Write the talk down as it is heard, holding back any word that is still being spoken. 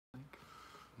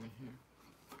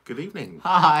Good evening.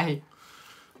 Hi.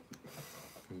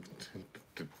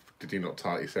 Did you not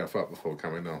tie yourself up before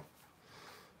coming on?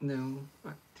 No.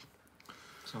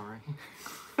 Sorry.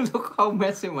 Look how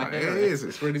messy my hair is.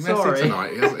 It's really messy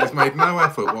tonight. It's made no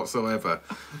effort whatsoever.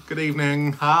 Good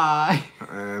evening. Hi.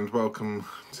 And welcome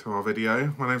to our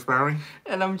video. My name's Barry.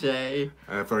 And I'm Jay.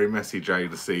 Very messy Jay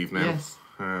this evening. Yes.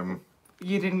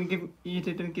 You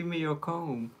didn't give me your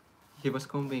comb. He was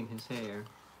combing his hair.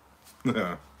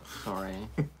 Yeah. Sorry.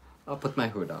 I'll put my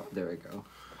hood up. There we go.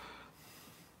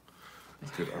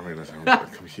 That's good. I realised I haven't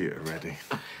got the computer ready.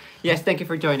 Yes, thank you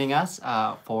for joining us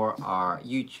for our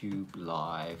YouTube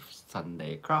live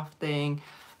Sunday crafting.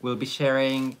 We'll be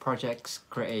sharing projects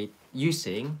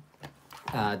using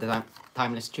the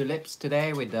timeless tulips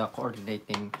today with the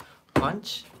coordinating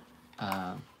punch.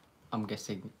 I'm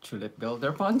guessing tulip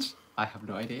builder punch. I have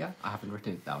no idea. I haven't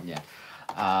written it down yet.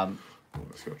 Well,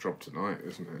 that's your job tonight,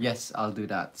 isn't it? Yes, I'll do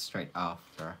that straight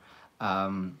after.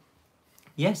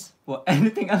 Yes. Well,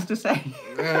 anything else to say?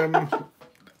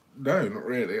 No, not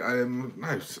really.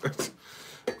 No.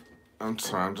 I'm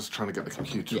sorry. I'm just trying to get the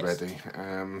computer ready.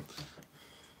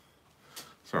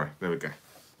 Sorry. There we go.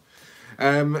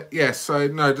 Yeah. So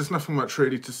no, there's nothing much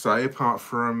really to say apart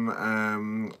from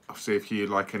obviously if you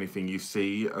like anything you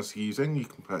see us using, you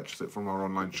can purchase it from our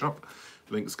online shop.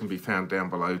 Links can be found down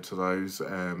below to those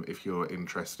if you're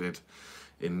interested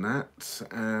in that.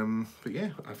 But yeah,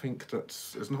 I think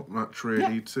there's not much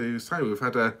really to say. We've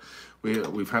had a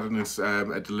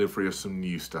delivery of some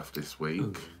new stuff this week.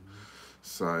 Ooh.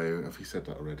 So have you said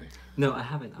that already? No, I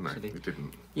haven't actually. No, you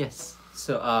didn't. Yes.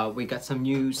 So we got some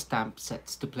new stamp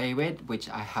sets to play with, which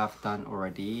I have done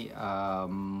already. I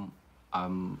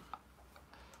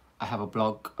have a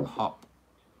blog hop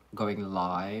going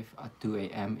live at 2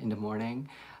 a.m. in the morning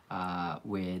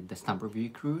with the stamp review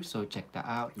crew, so check that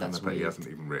out. That's and I bet he hasn't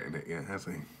even written it yet, has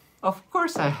he? Of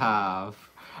course I have.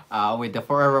 With the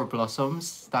Forever Blossoms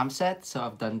stamp set, so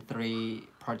I've done 3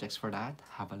 projects for that.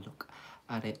 Have a look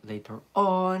at it later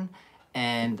on.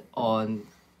 And on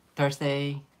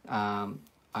Thursday, I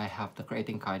have the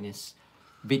Creating Kindness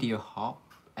video hop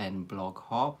and blog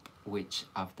hop, which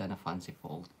I've done a fancy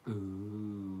fold.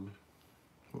 Ooh.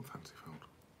 What fancy fold?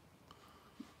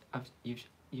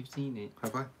 You've seen it.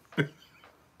 Have I?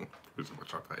 Isn't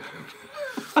much I pay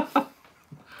attention.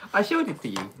 I showed it to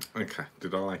you. Okay.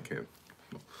 Did I like it?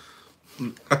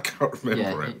 I can't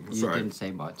remember it. You didn't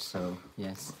say much, so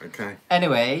yes. Okay.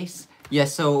 Anyways,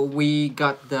 so we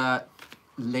got the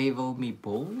Label Me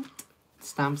Bold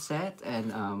stamp set,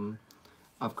 and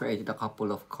I've created a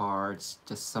couple of cards,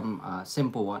 just some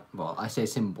simple one. Well, I say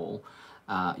simple,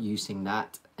 using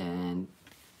that, and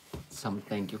some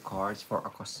thank you cards for our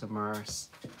customers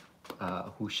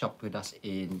who shopped with us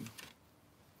in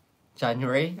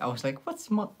January. I was like, what's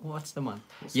the month? What's month?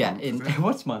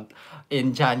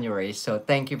 In January. So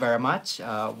thank you very much.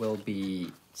 We'll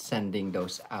be sending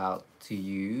those out to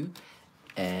you,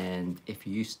 and if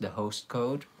you use the host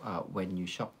code when you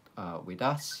shop with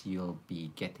us, you'll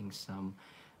be getting some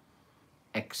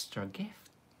extra gift.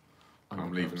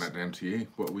 I'm leaving that down to you.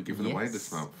 What are we giving away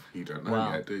this month? You don't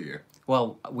know yet, do you?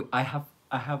 Well, I have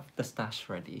the stash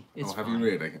ready. It's have fine. You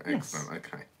really? Excellent. Yes.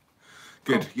 Okay.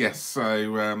 Good. Cool. Yes. So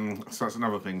that's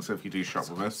another thing. So if you do shop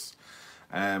with us,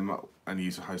 and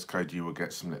use the host code, you will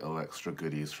get some little extra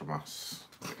goodies from us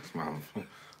this month.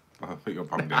 I'll put your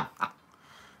bum down.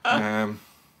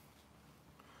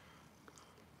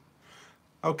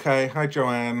 Okay. Hi,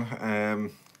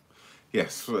 Joanne.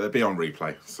 Yes, it'll be on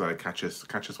replay. So catch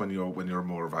us when you're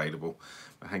more available.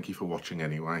 But thank you for watching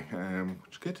anyway.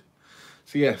 Which is good.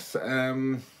 So yes,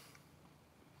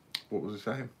 what was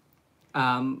I saying?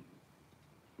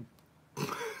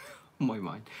 My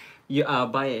mind. You are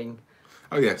buying.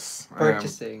 Oh yes.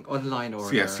 Purchasing online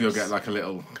orders. So yes, you'll get like a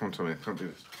little. Come to me. Come do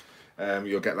this.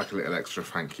 You'll get like a little extra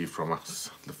thank you from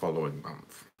us the following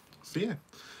month. So yeah,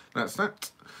 that's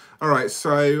that. All right.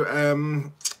 So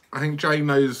I think Jay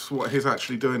knows what he's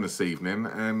actually doing this evening,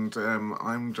 and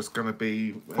I'm just going to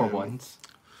be for once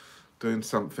doing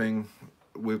something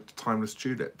with timeless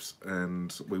tulips,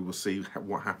 and we will see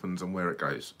what happens and where it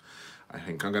goes. I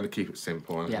think I'm going to keep it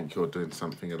simple. I think you're doing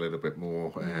something a little bit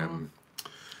more,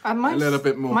 a little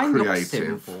bit more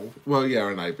creative. Well, yeah,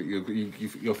 I know, but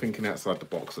you're thinking outside the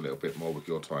box a little bit more with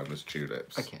your timeless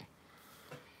tulips. Okay.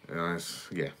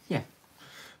 Yeah. Yeah.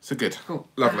 So good. Cool.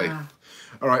 Lovely.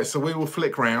 All right, so we will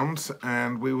flick round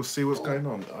and we will see what's going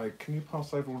on. Can you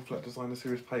pass over all Flat Designer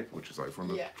Series paper, which is over on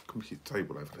the computer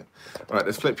table over there? All right,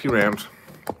 let's flip you round.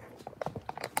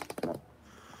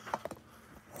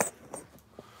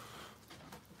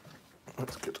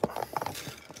 That's good.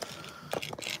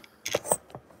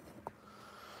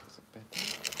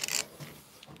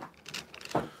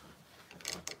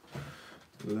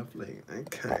 Lovely.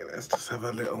 Okay, let's just have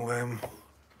a little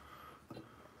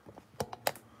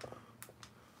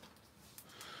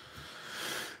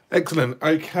Excellent.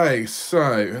 Okay,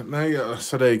 so now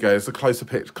so there you go. It's a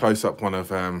close up one of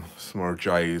some more of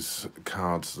Jay's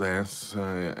cards there. So,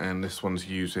 and this one's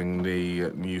using the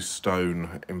new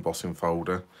stone embossing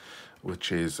folder,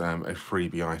 which is a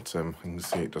freebie item. You can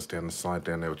see it just down the side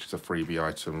down there, which is a freebie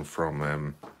item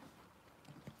from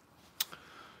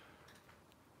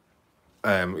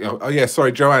oh yeah,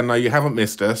 sorry, Joanne. No, you haven't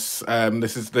missed us.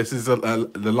 This is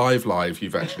the live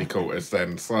you've actually caught us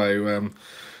then. So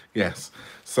yes,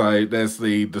 so there's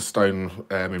the stone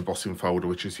embossing folder,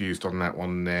 which is used on that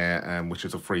one there, which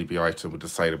is a freebie item with the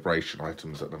celebration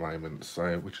items at the moment.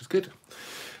 So which is good.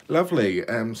 Lovely.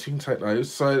 So you can take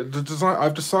those. So the design,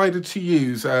 I've decided to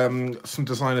use some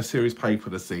designer series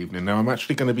paper this evening. Now I'm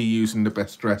actually going to be using the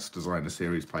Best Dressed designer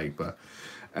series paper.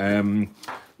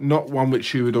 Not one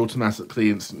which you would automatically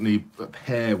instantly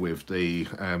pair with the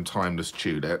Timeless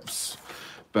Tulips,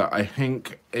 but I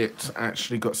think it's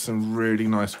actually got some really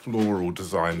nice floral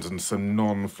designs and some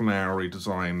non-flowery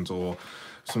designs, or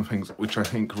some things which I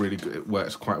think really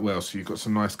works quite well. So you've got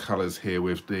some nice colours here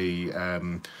with the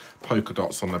polka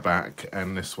dots on the back,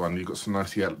 and this one you've got some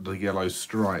nice the yellow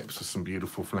stripes with some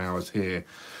beautiful flowers here.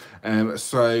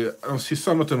 So obviously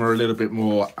some of them are a little bit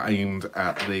more aimed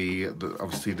at the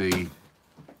obviously the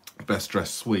Best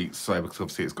Dressed Suite, so because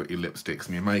obviously it's got your lipsticks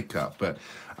and your makeup, but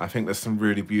I think there's some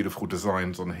really beautiful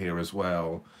designs on here as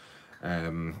well,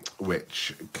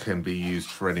 which can be used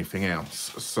for anything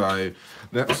else. So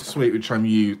that's the suite which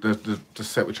the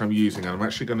set which I'm using, and I'm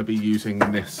actually going to be using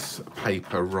this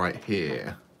paper right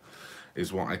here,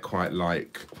 is what I quite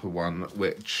like for one,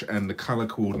 which, and the colour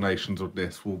coordinations of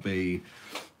this will be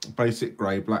Basic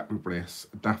Grey, Blackberry Bliss,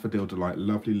 Daffodil Delight,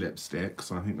 lovely lipstick,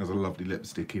 so I think there's a lovely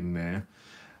lipstick in there.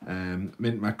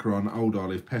 Mint Macaron, Old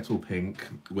Olive, Petal Pink,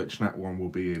 which that one will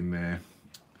be in there.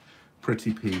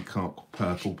 Pretty Peacock,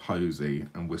 Purple Posy,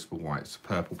 and Whisper White. So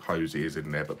Purple Posy is in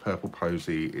there, but Purple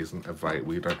Posy isn't available.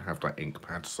 We don't have that ink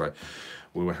pad, so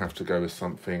we will have to go with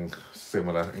something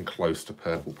similar and close to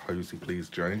Purple Posy, please,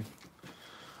 Jane.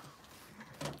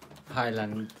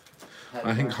 Highland.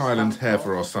 I think Highland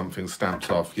Heather or something stamped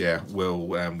off, yeah, will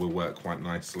work quite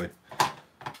nicely.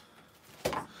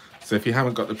 So if you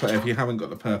haven't got the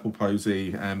Purple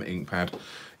Posy ink pad,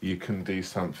 you can do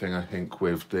something, I think,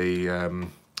 with the.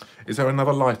 Is there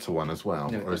another lighter one as well,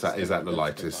 no, or is that the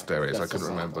lightest there is? I couldn't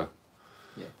remember.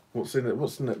 Yeah. What's in it?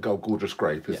 What's in it? Gold Gorgeous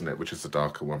Grape, isn't it? Which is the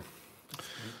darker one.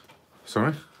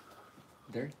 Sorry.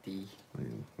 Dirty.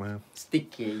 Well.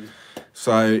 Sticky.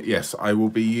 So yes, I will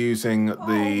be using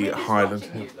the Highland.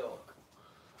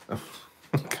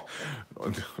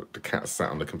 The cat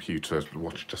sat on the computer,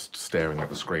 just staring at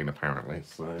the screen apparently.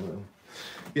 So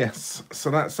yes, so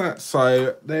that's that.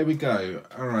 So there we go.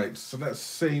 All right, so let's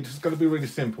see. This is going to be really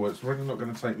simple. It's really not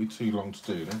going to take me too long to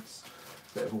do this.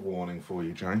 Bit of a warning for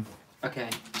you, Jane. Okay.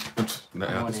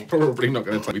 No, it's probably not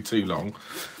going to take me too long.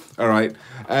 All right.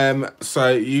 So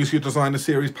use your designer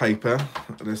series paper.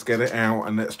 Let's get it out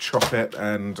and let's chop it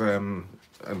and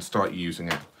start using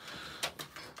it.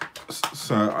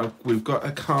 So we've got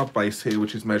a card base here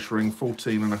which is measuring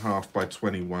 14.5 by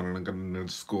 21, and I'm going to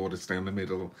score this down the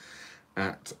middle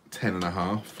at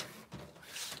 10.5,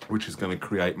 which is going to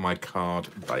create my card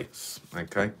base.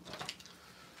 Okay.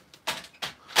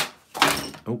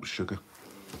 Oh, sugar.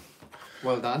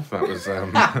 Well done. That was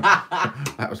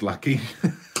that was lucky.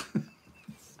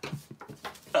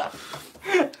 I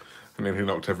nearly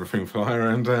knocked everything fire,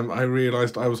 and I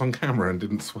realised I was on camera and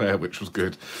didn't swear, which was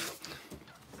good.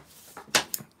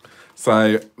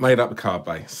 So, made up the card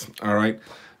base, all right?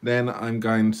 Then I'm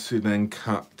going to then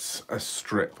cut a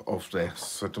strip of this.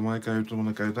 So do I want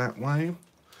to go that way?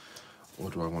 Or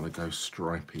do I want to go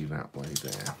stripy that way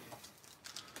there?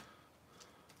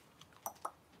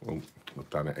 Oh, I've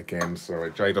done it again,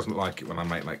 sorry. Jay doesn't like it when I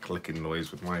make that clicking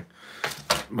noise with my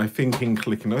thinking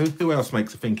clicking noise. Who else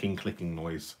makes a thinking clicking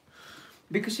noise?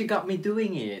 Because you got me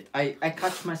doing it. I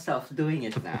catch myself doing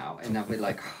it now, and I'll be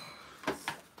like...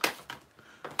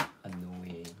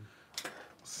 annoying.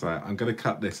 So I'm going to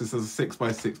cut this. This is a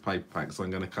 6x6 paper pack, so I'm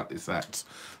going to cut this at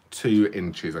 2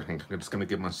 inches, I think. I'm just going to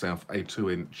give myself a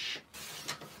 2-inch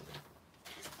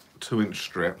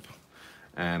strip,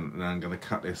 and then I'm going to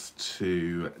cut this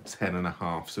to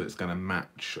 10.5, so it's going to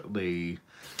match the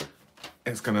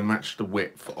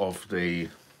width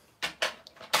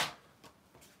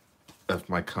of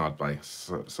my card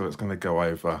base. So it's going to go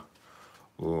over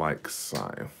like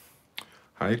so.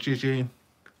 Hi, Gigi.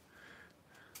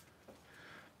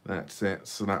 That's it.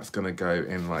 So that's going to go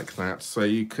in like that. So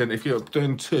you can, if you're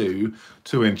doing 2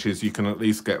 inches, you can at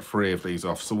least get 3 of these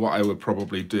off. So what I would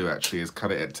probably do actually is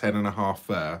cut it at 10.5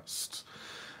 first.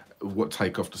 What,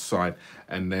 take off the side,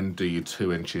 and then do your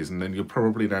 2 inches, and then you'll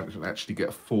probably actually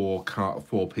get 4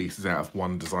 pieces out of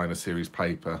 1 designer series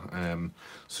paper.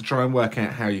 So try and work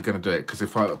out how you're going to do it, because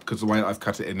the way I've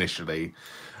cut it initially,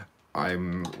 I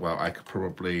could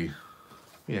probably,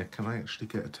 yeah, can I actually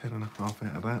get a 10.5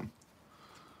 out of that?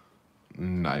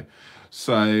 No.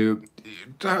 So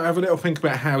have a little think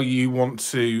about how you want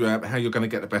to, how you're going to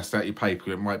get the best out of your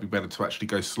paper. It might be better to actually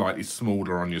go slightly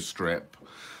smaller on your strip,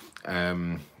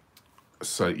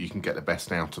 so you can get the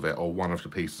best out of it, or one of the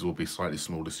pieces will be slightly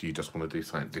smaller, so you just want to do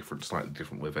something different, slightly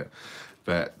different with it.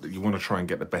 But you want to try and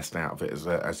get the best out of it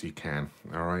as you can.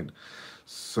 All right.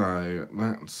 So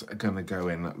that's going to go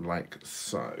in like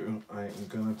so. I'm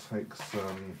going to take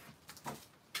some.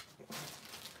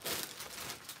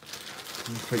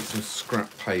 Take some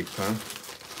scrap paper.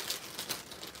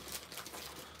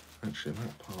 Actually,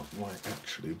 that part might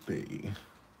actually be.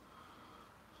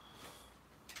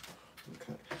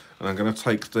 Okay. And I'm going to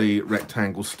take the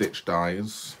rectangle stitch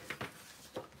dies.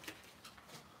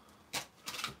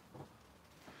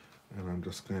 And I'm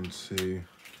just going to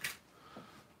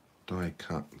die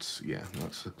cut. Yeah,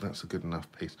 that's a good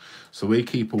enough piece. So we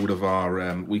keep all of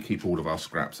our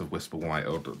scraps of Whisper White,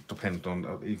 or depending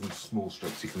on even small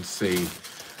strips. You can see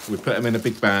we put them in a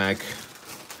big bag,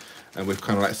 and we've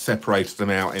kind of like separated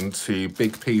them out into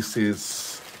big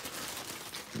pieces,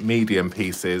 medium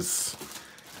pieces,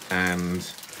 and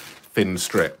thin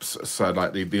strips. So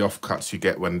like the offcuts you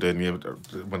get when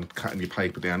cutting your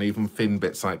paper down, even thin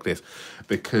bits like this.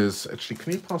 Because actually,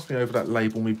 can you pass me over that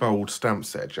Label Me Bold stamp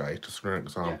set, Jay, just for an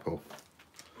example?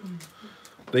 Yeah.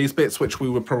 These bits which we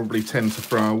would probably tend to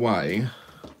throw away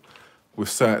with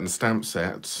certain stamp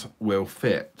sets will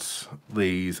fit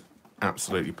these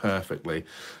absolutely perfectly.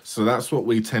 So that's what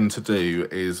we tend to do,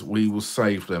 is we will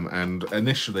save them. And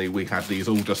initially we had these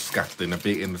all just scattered in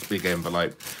this big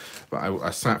envelope. But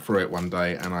I sat through it one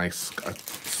day and I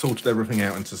sorted everything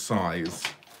out into size,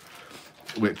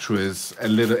 which was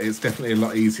it's definitely a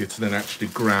lot easier to then actually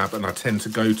grab, and I tend to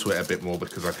go to it a bit more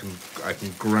because I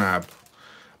can grab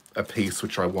a piece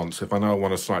which I want. So if I know I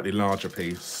want a slightly larger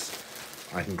piece,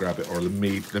 I can grab it, or the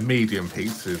medium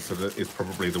piece is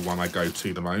probably the one I go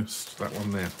to the most, that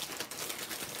one there.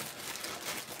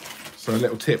 So a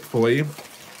little tip for you.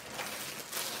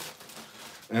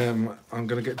 I'm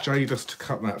going to get Jay just to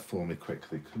cut that for me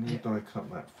quickly. Can you die cut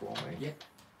that for me? Yeah.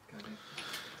 Got it.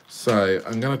 So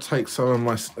I'm going to take some of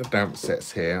my stamp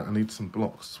sets here. I need some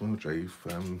blocks as well, Jay.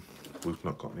 We've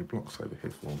not got any blocks over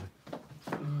here for me.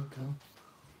 Okay.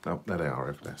 Oh, there they are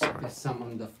over there, sorry. There's some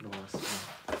on the floor as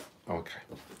well. Okay.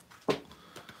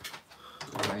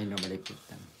 Where I normally put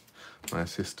them. My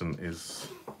assistant is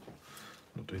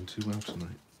not doing too well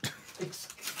tonight.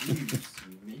 Excuse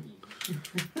me.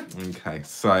 Okay,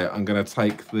 so I'm going to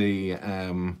take the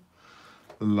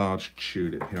large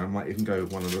tulip here. I might even go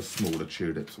with one of the smaller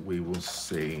tulips. We will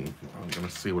see. I'm going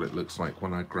to see what it looks like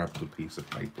when I grab the piece of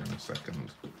paper in a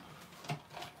second.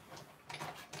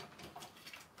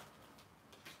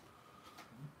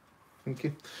 Thank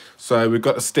you. So we've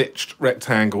got a stitched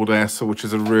rectangle there, so which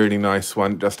is a really nice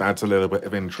one. Just adds a little bit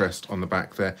of interest on the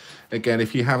back there. Again,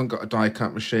 if you haven't got a die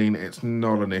cut machine, it's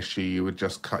not an issue. You would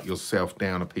just cut yourself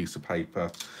down a piece of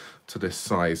paper to this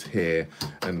size here,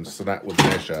 and so that would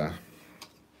measure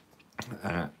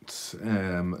at it's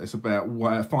about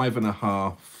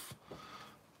 5.5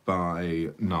 by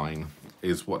 9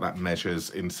 is what that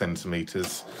measures in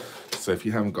centimeters. So if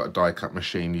you haven't got a die cut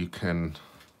machine, you can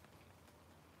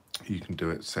do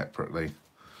it separately,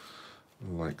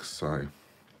 like so.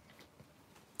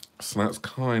 So that's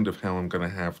kind of how I'm going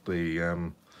to have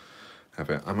the have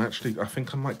it. I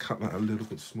think I might cut that a little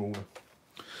bit smaller.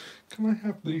 Can I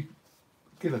have the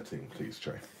guillotine, please,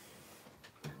 Jay?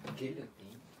 Guillotine?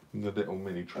 The little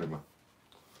mini trimmer.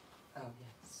 Oh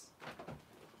yes.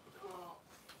 Oh,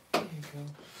 there you go.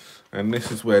 And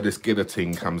this is where this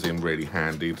guillotine comes in really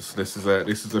handy. So this is a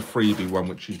freebie one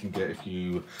which you can get if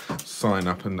you sign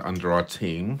up under our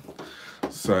team.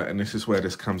 So, and this is where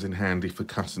this comes in handy for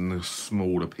cutting the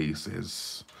smaller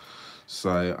pieces.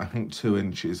 So I think 2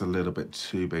 inches is a little bit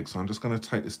too big. So I'm just going to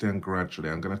take this down gradually.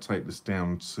 I'm going to take this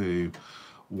down to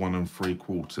 1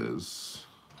 3/4.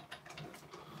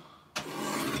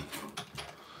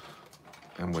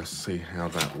 And we'll see how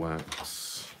that works.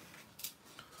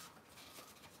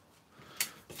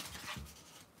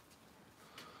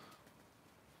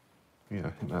 Yeah, I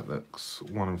think that looks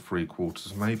 1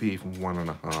 3/4, maybe even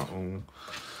 1.5.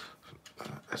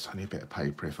 it's only a bit of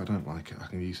paper. If I don't like it, I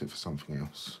can use it for something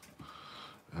else.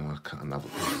 And I'll cut another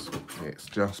piece. It's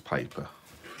just paper.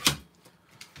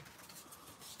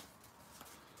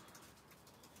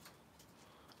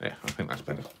 Yeah, I think that's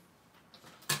better.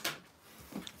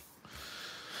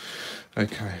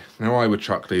 Okay, now I would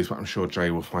chuck these, but I'm sure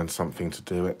Jay will find something to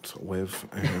do it with.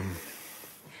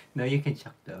 No, you can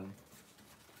chuck them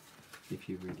if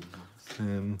you really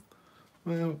want.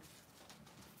 Well,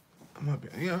 I might be,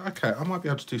 yeah, okay, I might be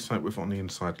able to do something with it on the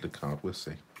inside of the card. We'll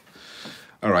see.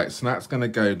 All right, so that's going to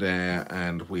go there,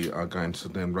 and we are going to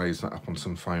then raise that up on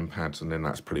some foam pads, and then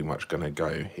that's pretty much going to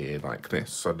go here like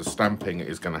this. So the stamping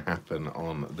is going to happen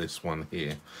on this one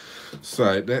here.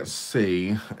 So let's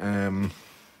see.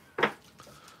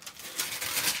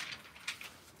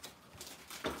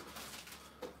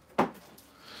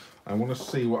 I want to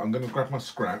see what, I'm going to grab my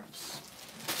scraps.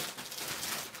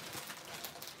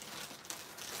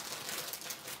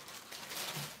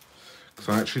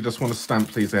 So I actually just want to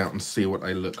stamp these out and see what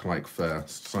they look like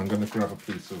first. So I'm going to grab a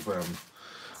piece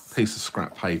of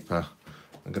scrap paper.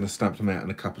 I'm going to stamp them out in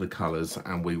a couple of colours,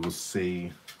 and we will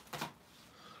see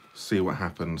what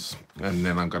happens. And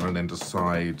then I'm going to then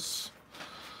decide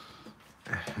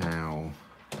how.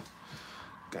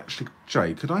 Actually,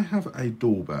 Jay, could I have a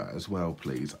dauber as well,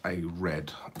 please? A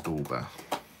red dauber.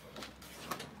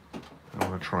 I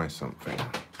want to try something.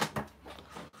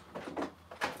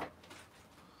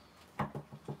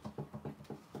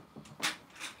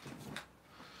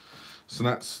 So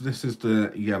this is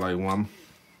the yellow one,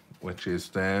 which is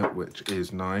there, which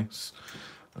is nice.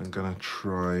 I'm gonna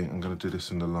do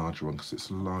this in the larger one, because it's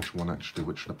the larger one actually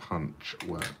which the punch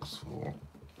works for.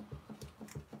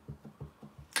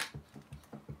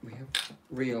 We have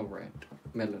real red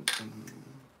melon.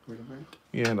 Real red?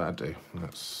 Yeah, that'll do.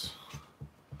 That's.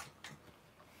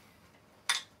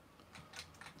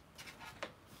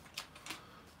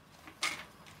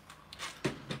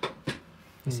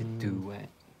 Is it too wet?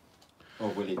 Or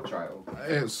will it dry over?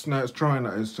 It's drying.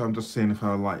 I'm just seeing if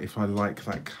I like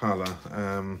that colour.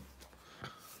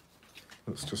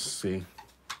 Let's just see.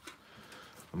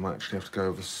 I might actually have to go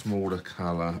with a smaller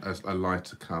colour, a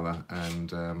lighter colour,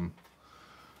 and oh,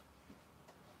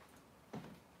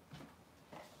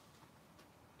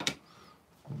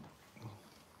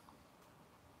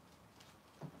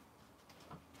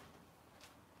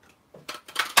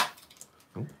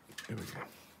 here we go.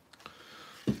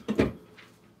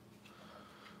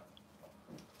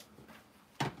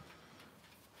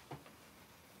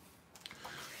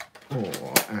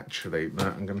 Or actually, no,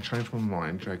 I'm going to change my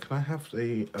mind. Jay, can I have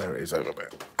the... There it is over there.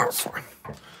 That's fine.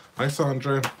 Hi,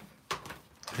 Sandra.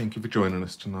 Thank you for joining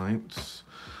us tonight.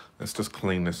 Let's just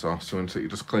clean this off. So you're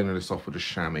just cleaning this off with a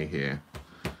chamois here.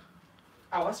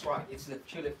 Oh, that's right. It's the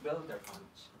Tulip Builder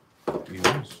punch.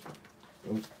 Yes.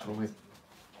 Oh, sorry.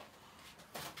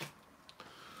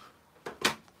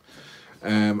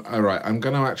 All right, I'm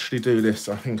going to actually do this.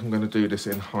 I think I'm going to do this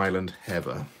in Highland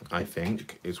Heather, I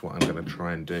think, is what I'm going to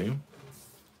try and do.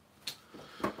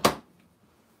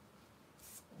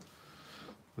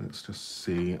 Let's just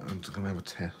see. I'm just going to have a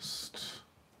test.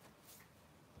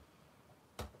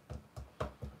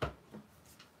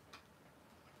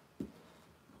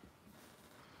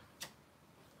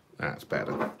 That's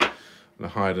better. The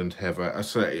Highland Heather.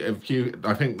 So I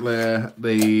think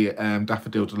the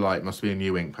Daffodil Delight must be a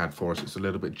new ink pad for us. It's a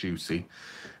little bit juicy.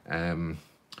 Can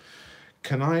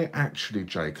I actually,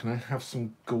 Jay, can I have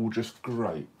some gorgeous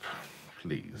grape,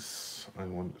 please? I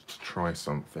want to try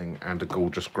something, and a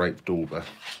gorgeous grape dauber.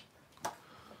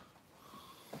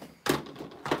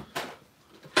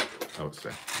 Oh, it's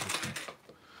there.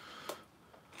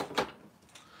 Okay.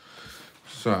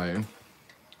 So.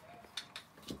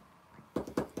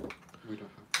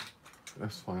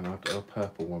 That's fine. A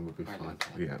purple one would be fine.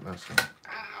 Yeah, that's fine.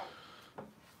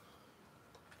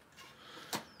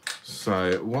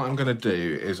 So what I'm going to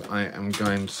do is I am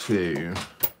going to.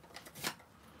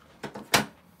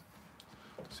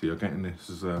 So you're getting this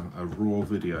as a raw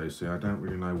video. So I don't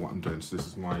really know what I'm doing. So this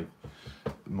is my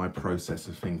process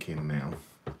of thinking now.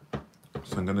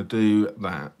 So I'm going to do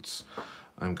that.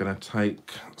 I'm going to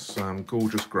take some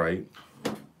gorgeous grape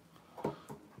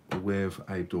with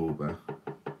a dauber.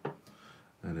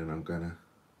 And then I'm going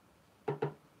to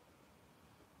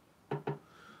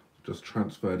just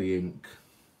transfer the ink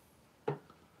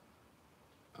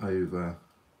over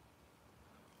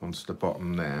onto the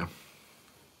bottom there.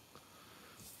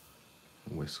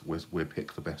 We'll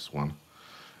pick the best one.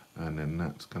 And then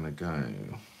that's going to go.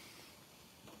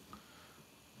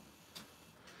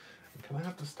 Can I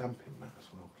have the Stampin' mat as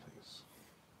well, please?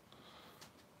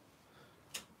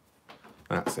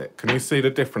 that's it. Can you see the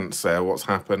difference there, what's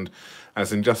happened?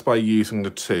 As in just by using the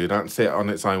two, that's it on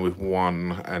its own with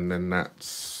one, and then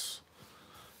that's,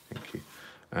 thank you,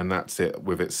 and that's it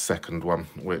with its second one,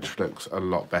 which looks a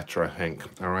lot better, I think.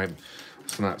 All right,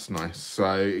 so that's nice.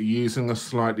 So using a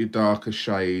slightly darker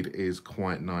shade is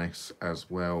quite nice as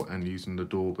well, and using the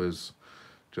daubers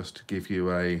just to give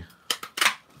you a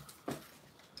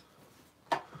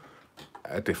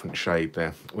different shade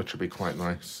there, which would be quite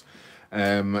nice.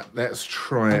 Let's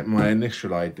try it. My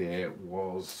initial idea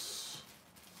was,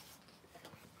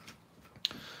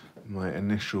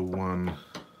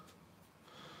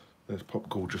 let's pop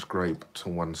Gorgeous Grape to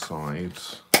one side.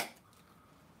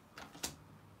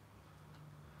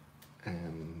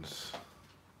 And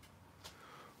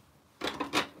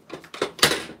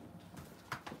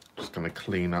just going to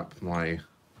clean up my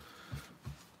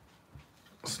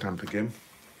stamp again.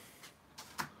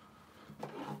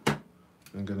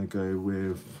 I'm going to go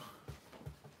with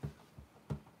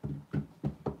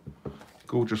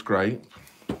Gorgeous Grape,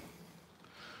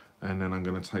 and then I'm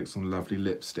going to take some lovely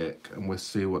lipstick, and we'll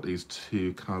see what these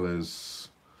two colours,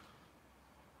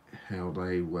 how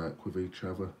they work with each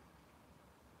other.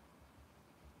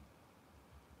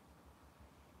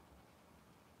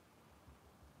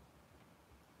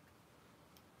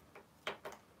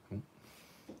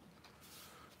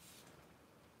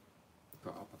 Go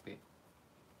up a bit.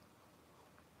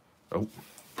 Oh.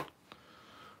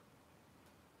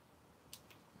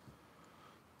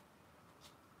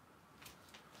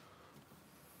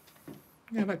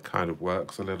 Yeah, that kind of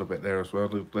works a little bit there as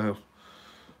well,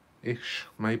 ish,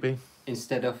 maybe.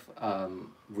 Instead of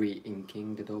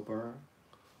re-inking the dauber,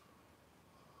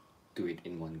 do it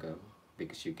in one go,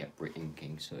 because you kept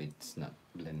re-inking, so it's not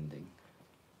blending.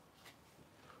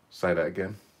 Say that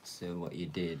again. So what you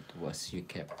did was you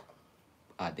kept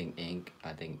adding ink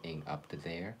up to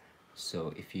there.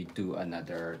 So if you do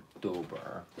another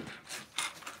dauber,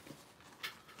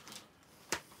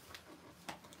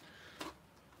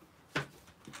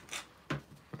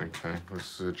 Okay,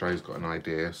 Jay's got an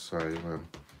idea, so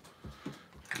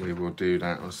we will do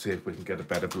that and see if we can get a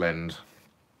better blend.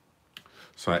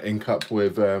 So ink up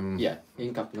with yeah,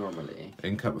 ink up normally.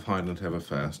 Ink up with Highland Heather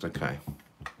first, okay.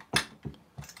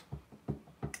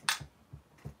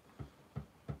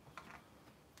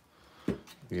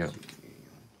 Yeah.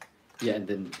 Yeah, and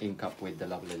then ink up with the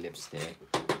lovely lipstick.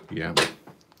 Yeah.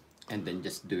 And then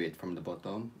just do it from the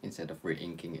bottom instead of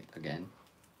re-inking it again.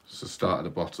 So start at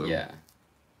the bottom. Yeah.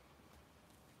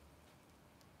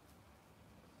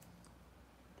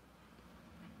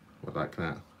 Like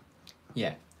that.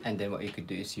 Yeah, and then what you could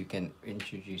do is you can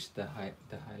introduce the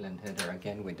Highland Heather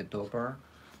again with the dauber.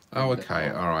 Oh, okay,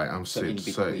 all right. I'm So in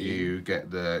so between. you get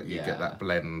the Yeah. get that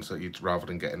blend, so you rather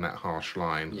than getting that harsh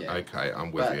line. Yeah. Okay,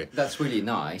 I'm with you. That's really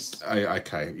nice.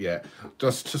 Okay, yeah.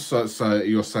 Just to so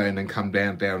you're saying then come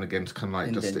down again to kind of like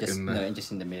And just then in the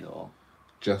just in the middle.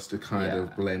 just to kind of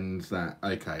Yeah. blend that.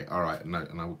 Okay, all right. No,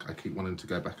 and I keep wanting to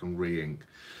go back and re-ink,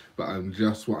 but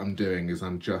what I'm doing is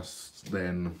I'm just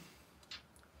then.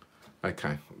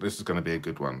 Okay, this is going to be a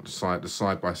good one. The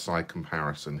side by side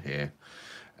comparison here.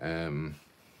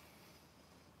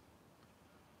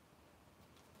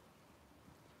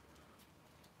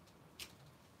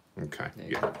 Okay,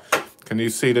 yeah. Can you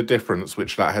see the difference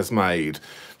which that has made?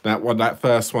 That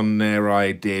first one there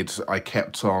I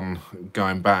kept on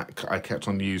going back. I kept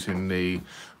on using the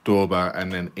dauber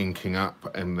and then inking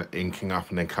up and then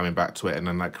coming back to it, and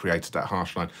then that created that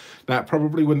harsh line. That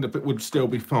probably would still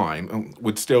be fine.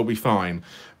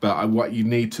 But what you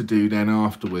need to do then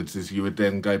afterwards is you would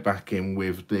then go back in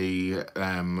with the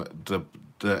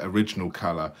original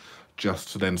colour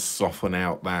just to then soften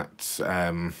out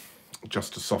that.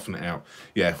 Just to soften it out.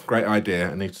 Yeah, great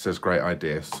idea. Anita says great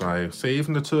idea. So see,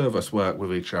 even the two of us work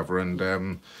with each other,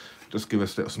 and just give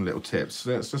us some little tips.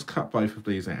 Let's just cut both of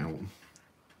these out.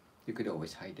 You could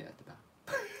always hide it at the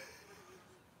back.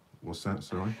 What's that,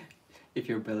 sorry? If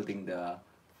you're building the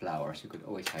flowers, you could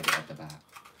always hide it at the back.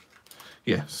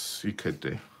 Yes, you could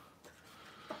do.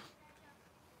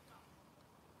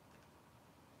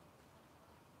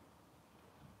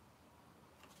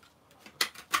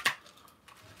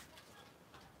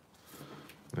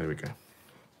 There we go.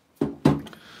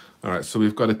 All right, so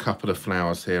we've got a couple of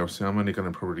flowers here. So I'm only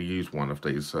going to probably use one of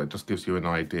these, so it just gives you an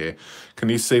idea. Can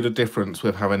you see the difference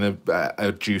with having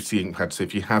a juicy ink pad? So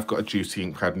if you have got a juicy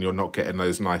ink pad and you're not getting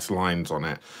those nice lines on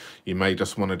it, you may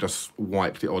just want to just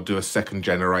wipe it or do a second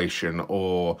generation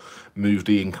or move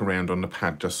the ink around on the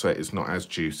pad just so it's not as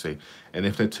juicy. And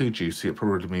if they're too juicy, it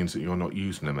probably means that you're not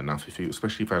using them enough,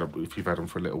 especially if you've had them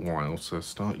for a little while. So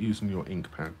start using your ink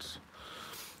pads.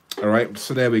 All right,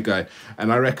 so there we go.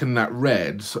 And I reckon that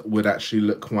red would actually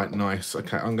look quite nice.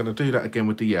 Okay, I'm going to do that again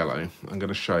with the yellow. I'm going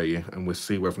to show you, and we'll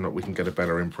see whether or not we can get a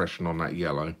better impression on that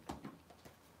yellow.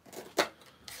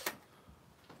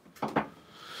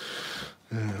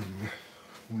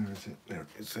 Where is it? There it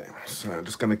is there. So I'm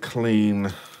just going to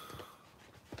clean.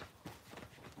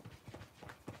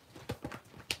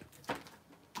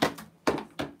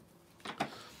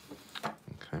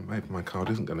 Okay, maybe my card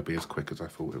isn't going to be as quick as I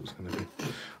thought it was going to be,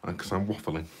 because I'm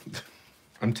waffling.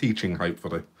 I'm teaching,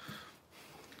 hopefully.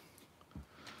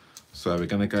 So we're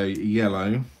going to go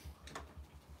yellow.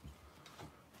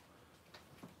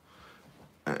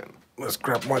 And let's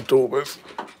grab my daubers.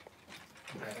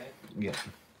 Yeah.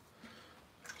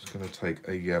 Just going to take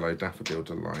a yellow Daffodil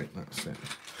Delight, that's it.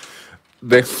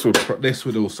 This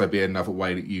would also be another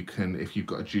way that you can, if you've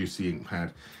got a juicy ink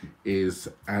pad, is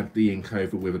add the ink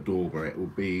over with a dauber. It will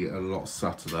be a lot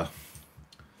subtler.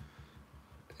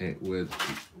 It would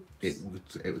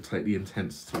take the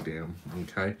intensity down.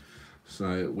 Okay,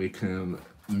 so we can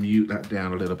mute that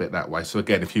down a little bit that way. So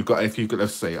again, if you've got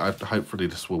let's see, hopefully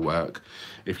this will work.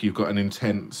 If you've got an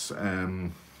intense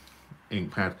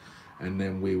ink pad, and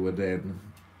then we would then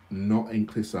not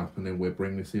ink this up, and then we'll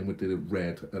bring this in with the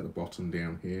red at the bottom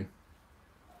down here,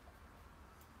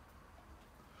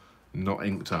 not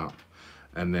inked up,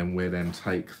 and then we'll then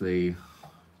take the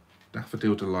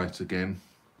Daffodil Delight again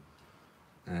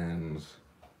and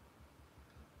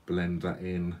blend that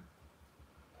in,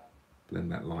 blend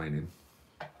that line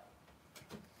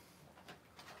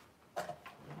in.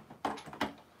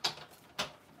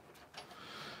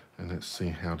 And let's see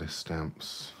how this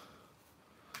stamps.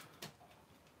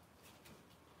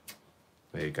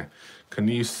 There you go. Can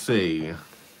you see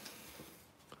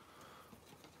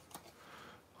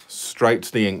straight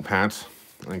to the ink pad,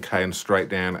 okay, and straight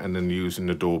down, and then using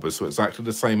the dauber? So it's actually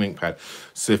the same ink pad.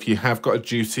 So if you have got a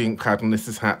juicy ink pad and this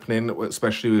is happening,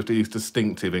 especially with these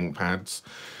distinctive ink pads,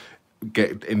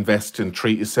 invest and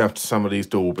treat yourself to some of these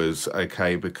daubers,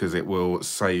 okay, because it will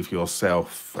save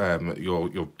yourself.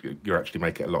 You're actually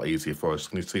make it a lot easier for us.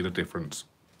 Can you see the difference,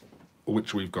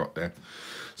 which we've got there?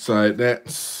 So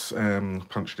let's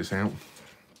punch this out.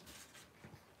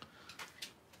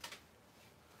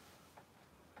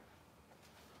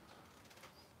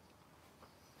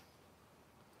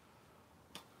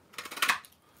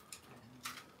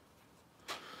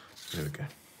 There we go.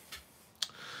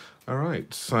 All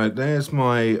right, so there's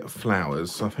my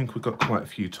flowers. I think we've got quite a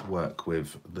few to work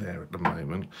with there at the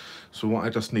moment. So what I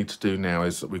just need to do now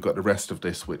is that we've got the rest of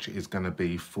this, which is going to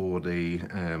be for the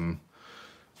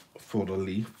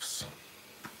leaves.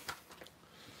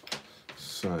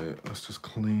 So let's just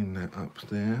clean that up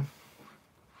there.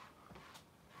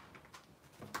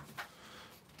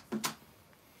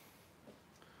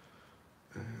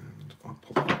 And I'll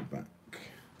pop that back.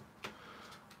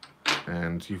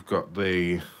 And you've got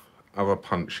the other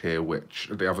punch here,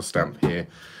 the other stamp here,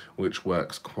 which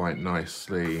works quite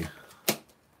nicely. Okay,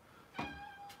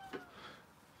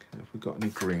 have we got any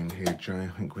green here, Joe?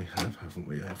 I think we have, haven't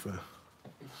we?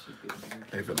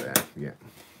 Over there, yeah.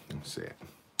 That's it.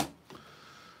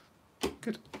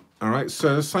 Good. All right,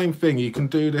 so the same thing. You can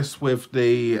do this with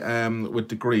the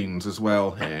greens as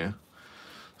well here.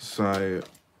 So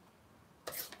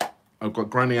I've got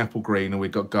Granny Apple Green and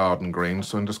we've got Garden Green.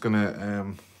 So I'm just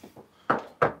gonna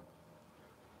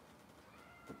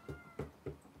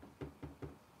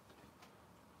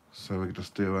so we can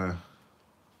just do a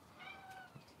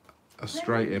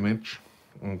straight image.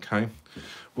 Okay.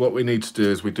 What we need to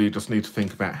do is we just need to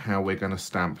think about how we're going to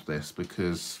stamp this,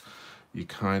 because you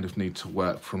kind of need to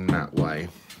work from that way.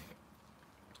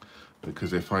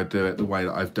 Because if I do it the way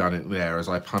that I've done it there, as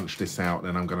I punch this out,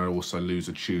 then I'm going to also lose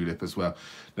a tulip as well.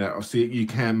 Now, obviously, you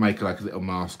can make like a little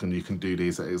mask, and you can do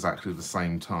these at exactly the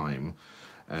same time,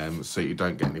 so you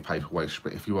don't get any paper waste.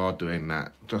 But if you are doing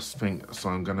that, just think, so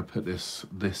I'm going to put this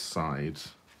side,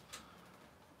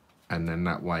 and then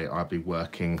that way I'll be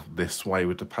working this way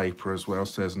with the paper as well.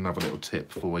 So there's another little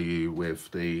tip for you with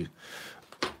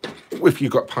if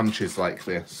you've got punches like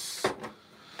this.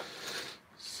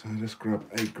 So let's grab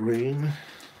a green.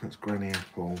 That's Granny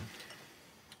Apple.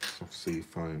 Soft Sea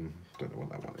Foam. Don't know what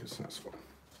that one is. That's fine.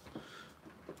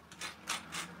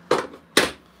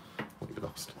 What you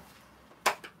lost?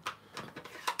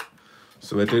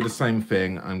 So we'll do the same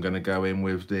thing. I'm going to go in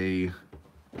with the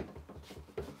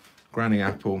Granny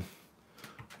Apple.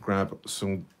 Grab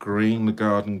some green, the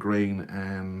Garden Green,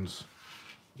 and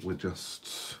we're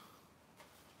just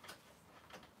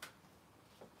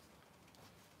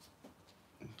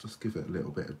give it a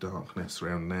little bit of darkness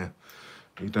around there.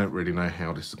 You don't really know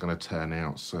how this is going to turn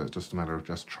out, so it's just a matter of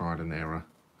just trial and error.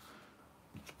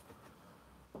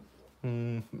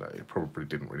 No, it probably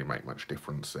didn't really make much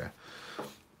difference there.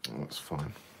 That's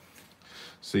fine.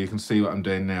 So you can see what I'm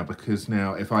doing now, because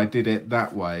now if I did it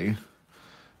that way,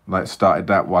 like started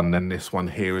that one, then this one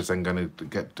here is then going to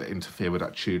get to interfere with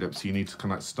that tulip. So you need to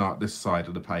kind of start this side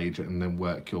of the page and then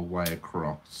work your way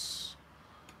across.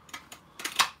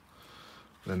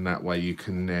 Then that way you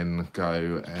can then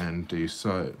go and do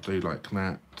like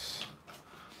that.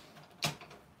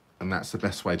 And that's the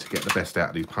best way to get the best out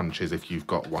of these punches if you've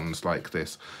got ones like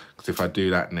this. Because if I do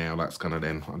that now, that's going to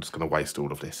then, I'm just going to waste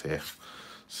all of this here.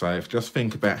 So just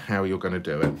think about how you're going to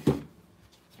do it.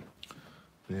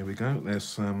 There we go, there's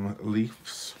some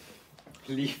leaves.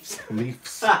 Leaves.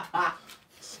 Leaves.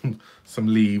 some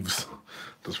leaves.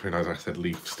 Just realised I said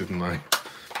leaves, didn't I?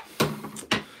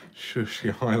 Shush,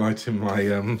 you're highlighting my...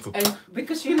 And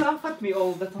because you laugh at me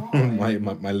all the time.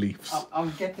 my leaves.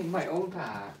 I'm getting my own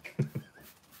back.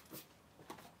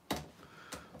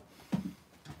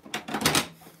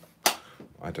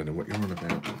 I don't know what you're on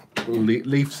about.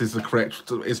 Leaves is the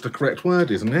correct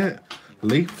word, isn't it?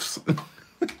 Leaves.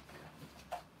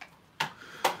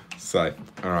 So,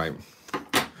 all right.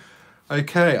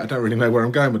 Okay, I don't really know where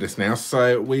I'm going with this now.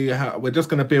 So we're just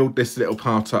going to build this little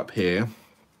part up here.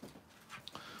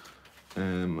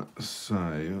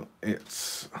 So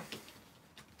it's...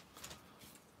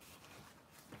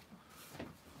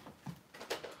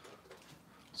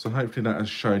 So hopefully that has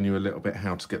shown you a little bit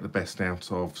how to get the best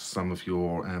out of some of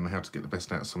your,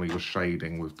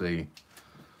 shading with the...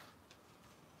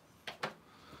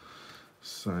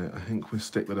 So I think we'll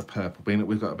stick with a purple. Being that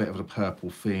we've got a bit of a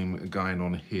purple theme going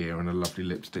on here and a lovely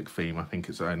lipstick theme, I think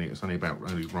it's only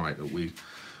right that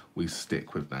we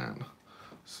stick with that.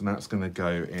 So that's going to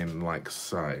go in like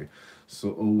so.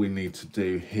 So all we need to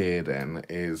do here then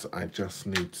is I just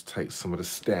need to take some of the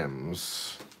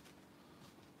stems.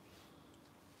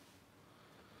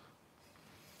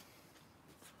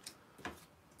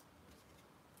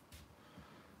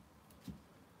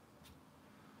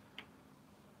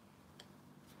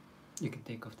 You can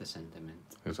take off the sentiment.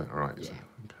 Is that all right? Yeah.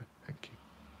 Okay, thank you.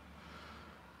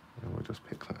 And we'll just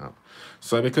pick that up.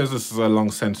 So because this is a long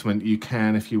sentiment, you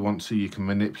can, if you want to, you can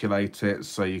manipulate it.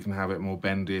 So you can have it more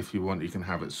bendy if you want. You can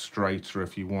have it straighter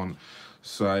if you want.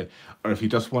 So, or if you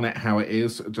just want it how it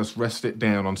is, just rest it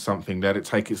down on something, let it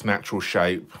take its natural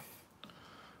shape.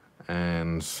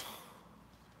 And...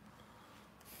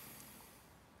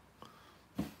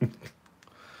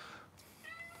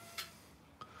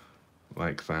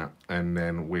 like that, and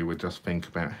then we would just think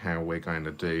about how we're going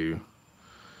to do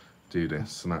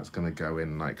this, and that's going to go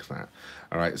in like that.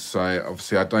 All right, so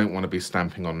obviously I don't want to be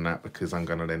stamping on that because I'm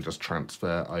going to then just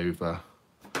transfer over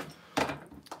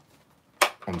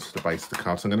onto the base of the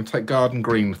card. So I'm going to take garden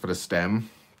green for the stem.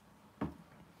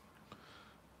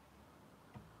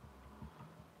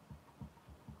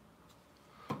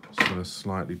 So a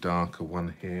slightly darker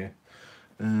one here.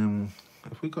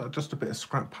 If we've got just a bit of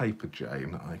scrap paper,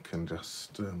 Jane, I can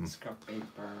just... Scrap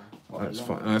paper. That's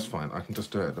fine. That's fine. I can just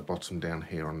do it at the bottom down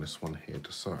here on this one here,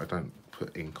 just so I don't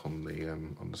put ink on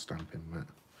the stamping mat.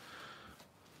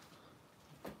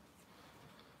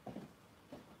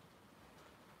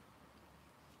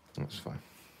 That's fine.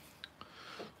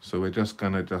 So we're just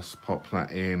gonna pop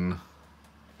that in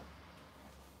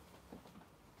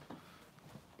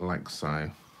like so.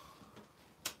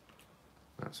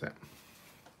 That's it.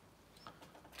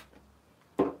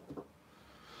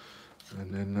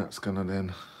 And then that's gonna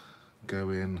then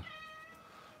go in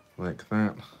like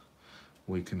that.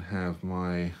 We can have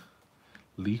my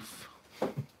leaf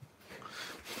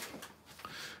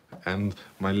and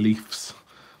my leaves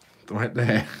right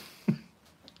there.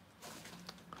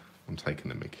 I'm taking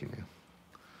the mickey now.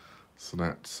 So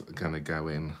that's gonna go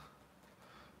in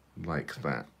like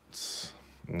that.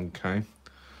 Okay.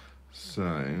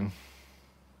 So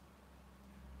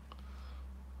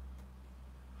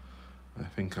I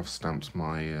think I've stamped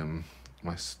my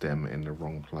my stem in the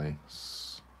wrong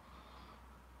place.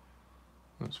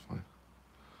 That's fine.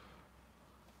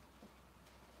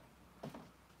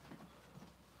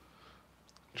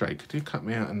 Jay, could you cut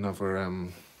me out another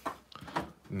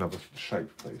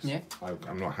shape, please? Yeah.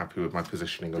 I'm not happy with my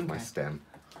positioning of my stem.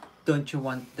 Don't you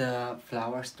want the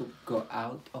flowers to go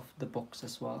out of the box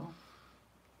as well?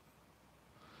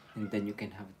 And then you can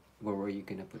have, where were you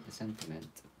gonna put the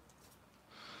sentiment?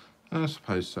 I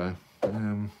suppose so.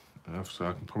 So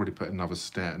I can probably put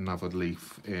another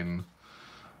leaf in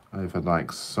over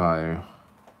like so.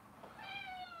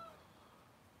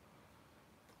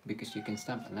 Because you can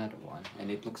stamp another one,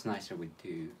 and it looks nicer with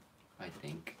two, I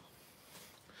think.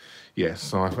 Yes,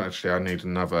 so I need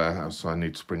another, so I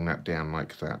need to bring that down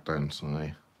like that, don't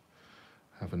I?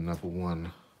 Have another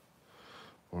one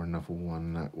or another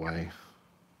one that way.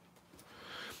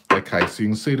 Okay, so you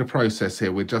can see the process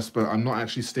here. But I'm not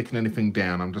actually sticking anything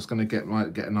down. I'm just going to get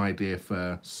an idea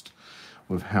first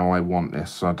with how I want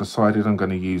this. So I decided I'm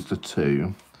going to use the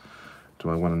 2. Do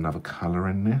I want another colour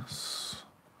in this?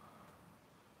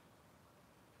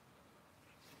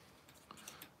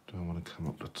 Do I want to come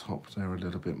up the top there a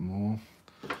little bit more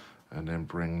and then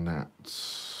bring that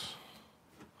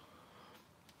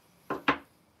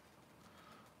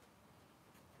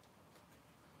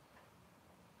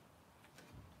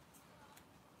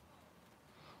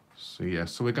so yeah,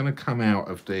 so we're going to come out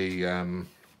of the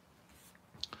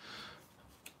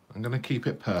I'm going to keep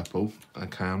it purple.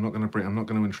 Okay, I'm not going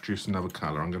to introduce another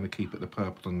colour. I'm going to keep it the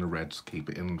purple and the reds,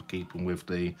 keep them with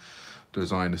the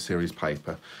designer series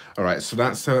paper. All right, so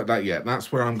that's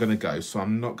where I'm going to go. So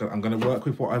I'm going to work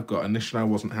with what I've got. Initially I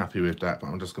wasn't happy with that, but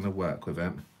I'm just going to work with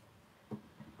it.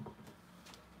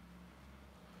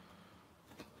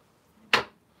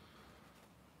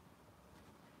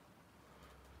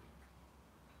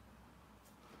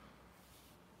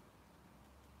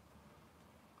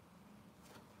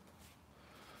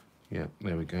 Yeah,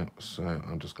 there we go. So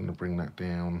I'm just going to bring that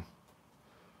down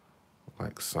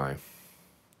like so.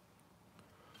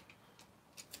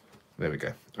 There we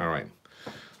go. All right.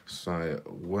 So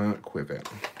work with it.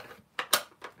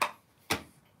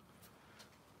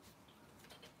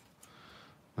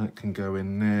 That can go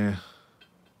in there.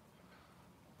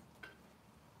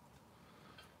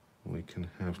 We can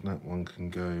have that one can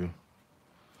go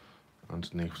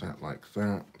underneath that like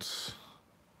that.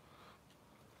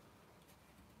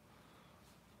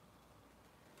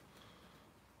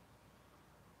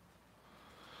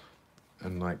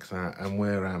 And like that. And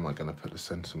where am I going to put the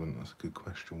sentiment? That's a good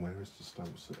question. Where is the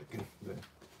stamp set again? There.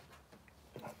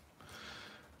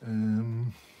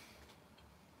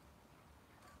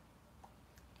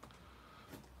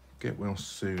 Get well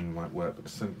soon might work, but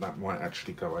that might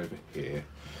actually go over here.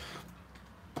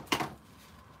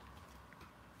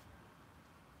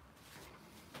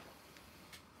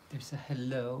 There's a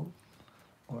hello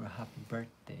or a happy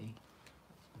birthday.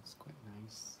 That's quite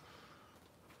nice.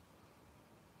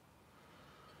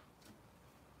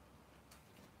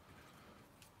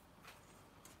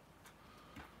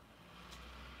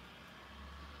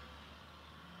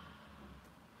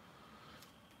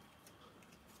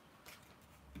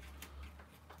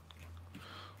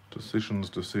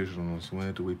 Decisions.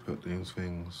 Where do we put these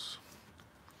things?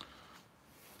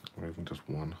 Or even just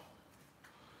one.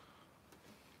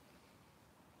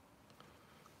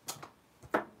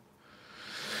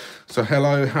 So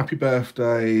hello, happy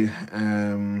birthday.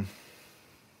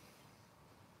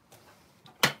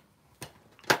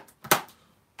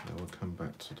 We'll come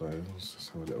back to those. Let's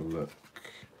have a little look.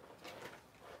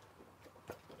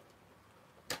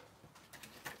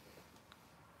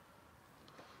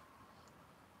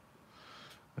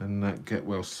 And that get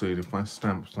well soon. If I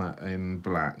stamp that in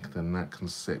black, then that can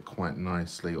sit quite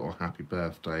nicely, or happy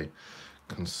birthday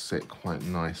can sit quite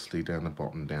nicely down the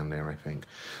bottom down there, I think.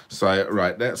 So,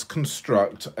 right, let's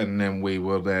construct, and then we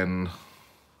will then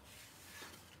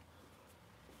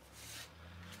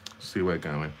see where we're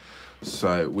going.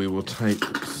 So we will take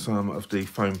some of the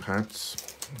foam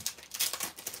pads.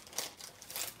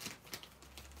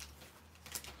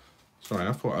 Sorry,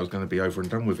 I thought I was going to be over and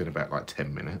done with in about like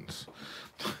 10 minutes.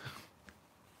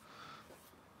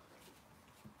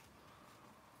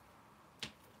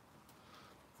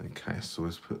 Okay, so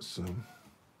let's put some.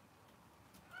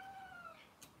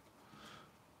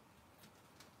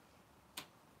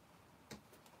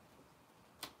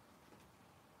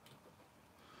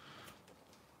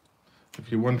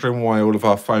 If you're wondering why all of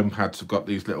our foam pads have got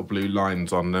these little blue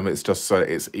lines on them, it's just so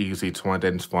it's easy to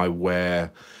identify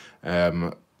where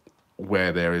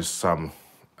there is some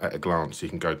at a glance. You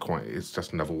can go it's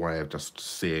just another way of just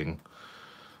seeing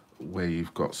where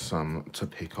you've got some to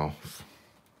pick off.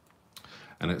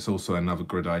 And it's also another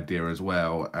good idea as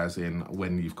well, as in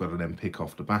when you've got to then pick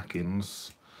off the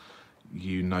backings,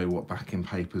 you know what backing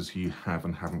papers you have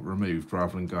and haven't removed,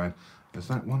 rather than going, is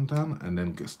that one done? And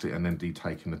then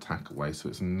taking the tack away. So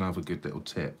it's another good little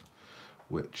tip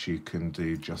which you can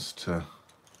do just to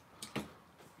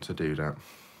do that.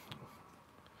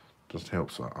 Just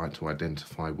helps to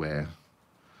identify where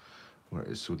it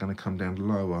is. So we're going to come down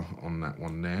lower on that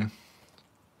one there.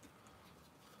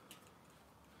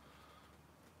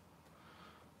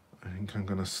 I think I'm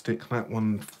going to stick that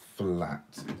one flat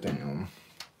down.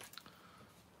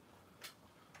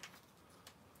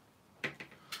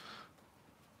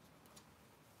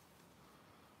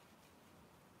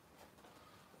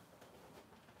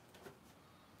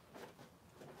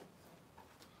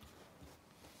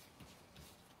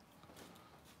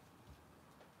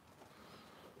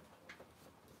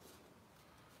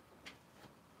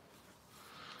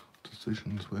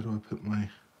 decisions. Where do I put my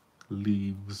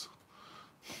leaves?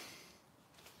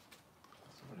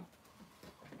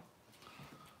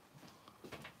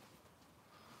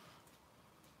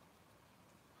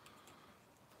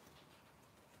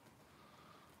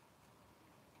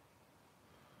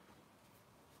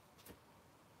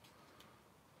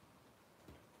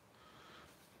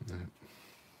 No.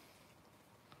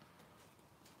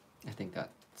 I think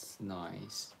that's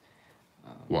nice.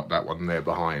 What, that one there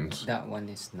behind? That one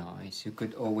is nice. You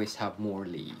could always have more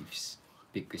leaves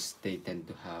because they tend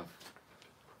to have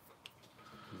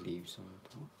leaves on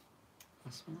top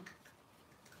as well.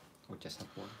 Or just have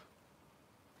one.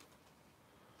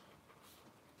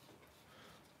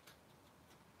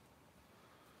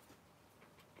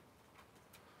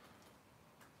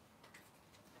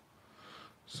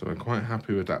 So we're quite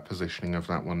happy with that positioning of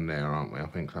that one there, aren't we? I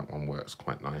think that one works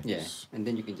quite nice. Yeah, and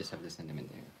then you can just have the sentiment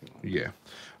there if you want. Yeah.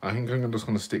 I think I'm just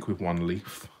going to stick with one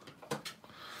leaf.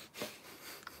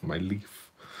 My leaf.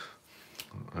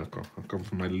 I've gone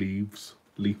for my leaves.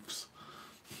 Leaves.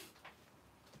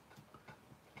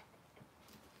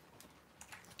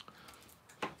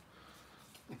 I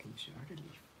can use your other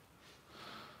leaf.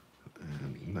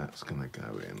 And that's going to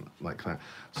go in like that.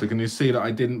 So can you see that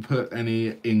I didn't put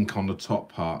any ink on the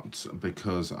top part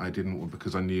because I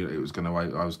knew it was going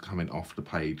to, I was coming off the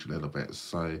page a little bit.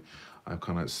 So I've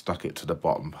kind of stuck it to the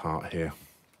bottom part here.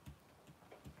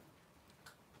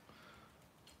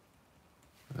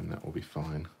 And that will be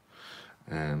fine.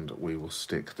 And we will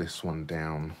stick this one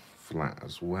down flat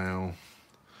as well.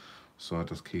 So I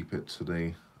just keep it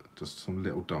to just some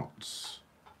little dots.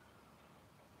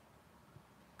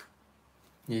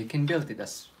 You can build it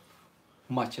as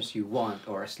much as you want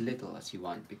or as little as you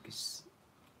want because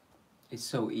it's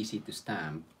so easy to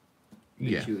stamp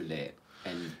the tulip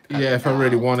and yeah, if I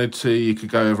really wanted to, you could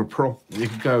go over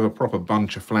a proper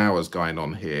bunch of flowers going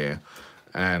on here,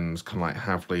 and kind of like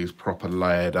have these proper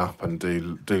layered up and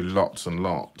do lots and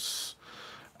lots,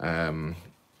 and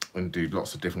do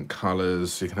lots of different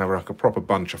colours. So you can have like a proper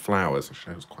bunch of flowers.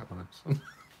 Actually, it was quite nice.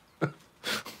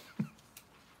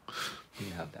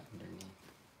 You have that underneath.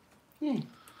 Yeah.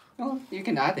 Well, you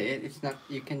can add it. It's not.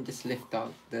 You can just lift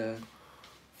out the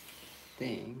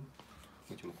thing.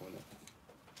 What you call it?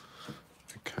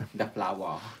 Okay. The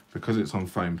flower. Because it's on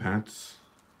foam pads,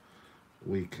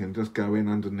 we can just go in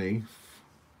underneath.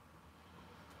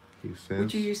 He says.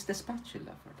 Would you use the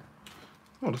spatula for that?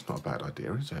 Oh, that's not a bad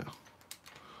idea, is it?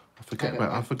 I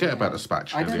forget about the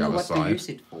spatula I on don't the know other what side. to use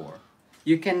it for.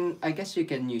 You can. I guess you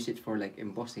can use it for like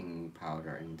embossing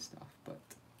powder and stuff, but.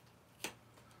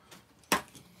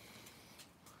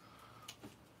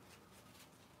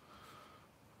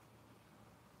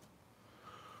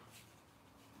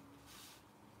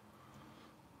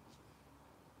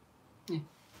 Yeah.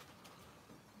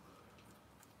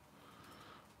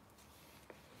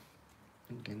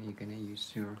 And then you're gonna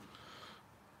use your.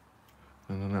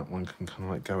 And then that one can kind of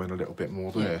like go in a little bit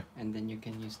more there. Yeah, and then you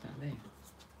can use that there.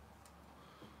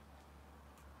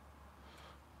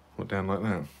 What, down like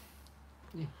that?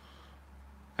 Yeah.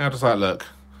 How does that look?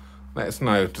 Let us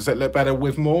know. Does it look better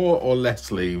with more or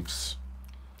less leaves?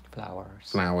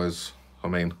 Flowers. Flowers. I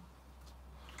mean.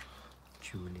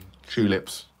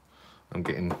 Tulips. I'm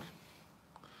getting.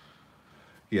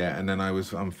 Yeah, and then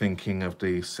I'm thinking of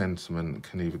the sentiment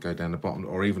can either go down the bottom,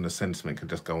 or even the sentiment can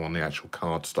just go on the actual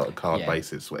card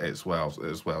base as well.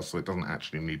 So it doesn't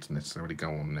actually need to necessarily go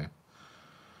on there.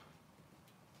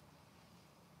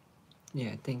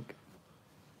 Yeah, I think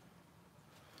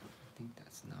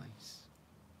that's nice.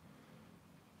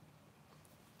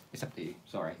 It's up to you.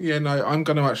 Sorry. Yeah, no, I'm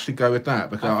going to actually go with that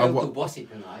because I failed to boss it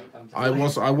tonight.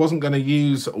 I wasn't going to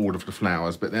use all of the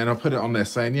flowers, but then I put it on there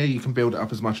saying, yeah, you can build it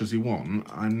up as much as you want.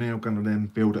 I'm now going to then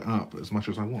build it up as much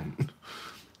as I want.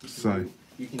 So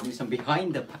you can do some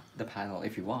behind the panel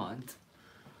if you want.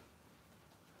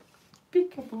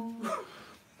 Peekaboo.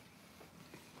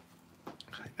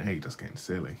 Hey, just getting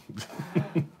silly.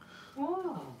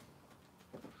 Wow.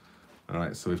 All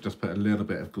right, so we've just put a little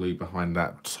bit of glue behind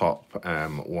that top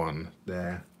one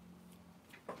there.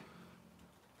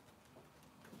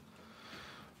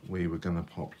 We were going to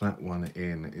pop that one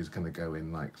in, is going to go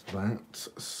in like that.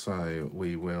 So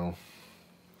we will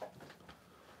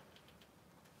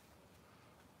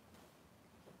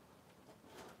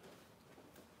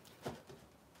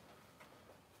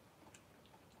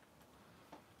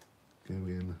go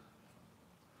in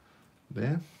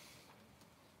there.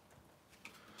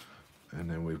 And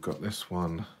then we've got this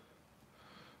one,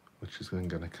 which is then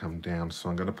going to come down. So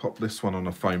I'm going to pop this one on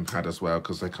a foam pad as well,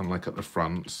 because they come like at the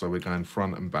front. So we're going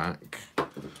front and back.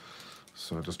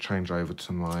 So I'll just change over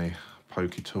to my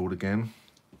pokey tool again.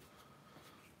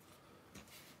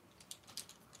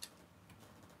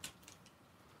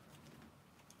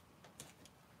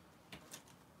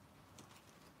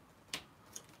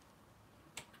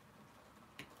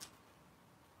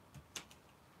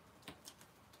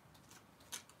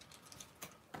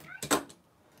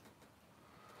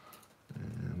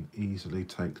 easily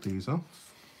take these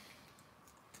off.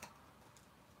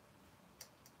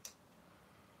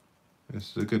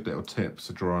 This is a good little tip,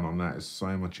 so drawing on that is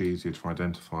so much easier to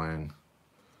identifying.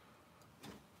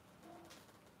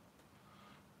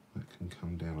 That can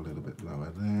come down a little bit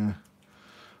lower there.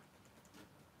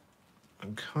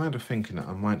 I'm kind of thinking that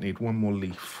I might need one more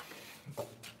leaf.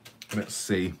 Let's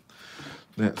see.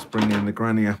 Let's bring in the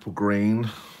granny apple green.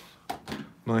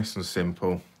 Nice and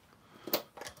simple.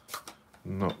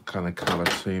 Not gonna colour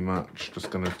too much.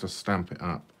 Just gonna just stamp it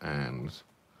up, and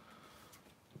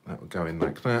that will go in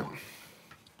like that.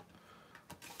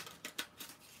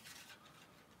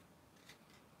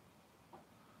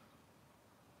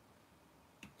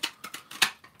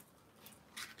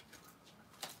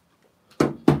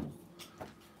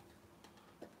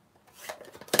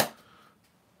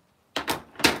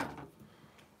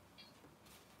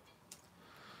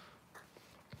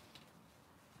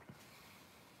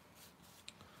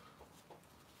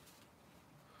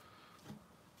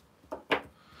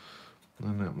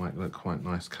 And that might look quite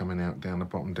nice coming out down the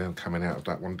bottom, down coming out of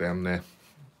that one down there.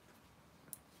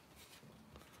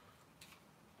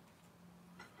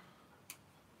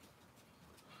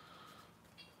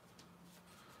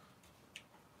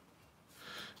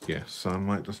 Yeah, so I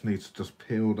might just need to just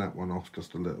peel that one off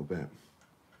just a little bit.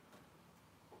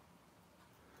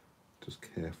 Just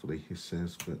carefully, he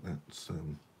says, but that's okay,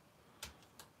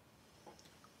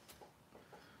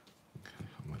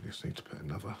 I might just need to put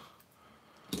another.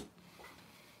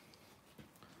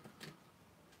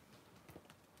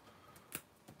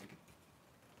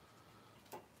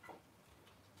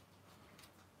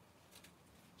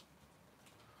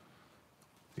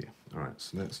 Alright,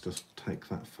 so let's just take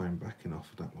that foam backing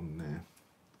off of that one there.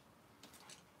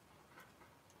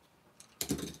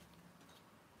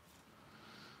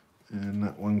 And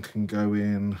that one can go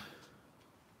in.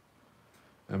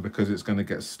 And because it's going to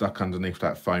get stuck underneath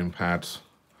that foam pad,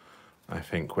 I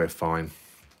think we're fine.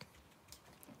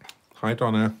 Hi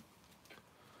Donna.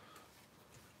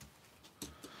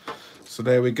 So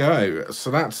there we go.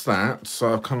 So that's that.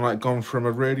 So I've kind of like gone from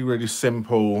a really, really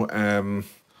simple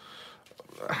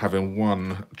having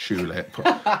one tulip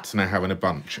to now having a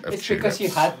bunch of it's tulips. Because you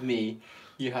had me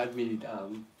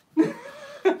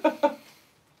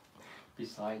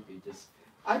beside you, just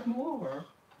add more.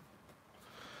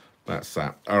 That's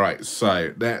that. All right,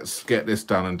 so let's get this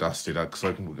done and dusted because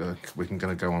we can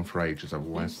gonna go on for ages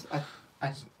otherwise. Yes,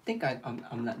 I think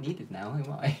I'm not needed now,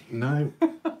 am I? No.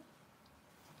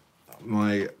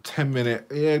 My 10-minute,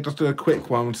 yeah, just do a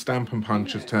quick one. Stampin'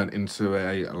 Punch has turned into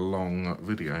a long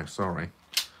video. Sorry.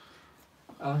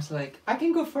 I was like, I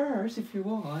can go first if you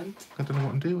want. I don't know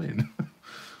what I'm doing.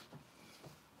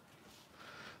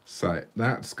 So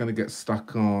that's going to get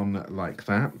stuck on like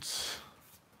that.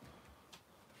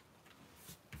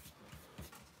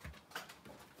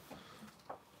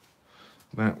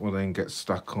 That will then get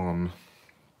stuck on.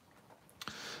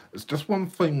 It's just one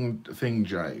thing,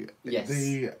 Jay. Yes.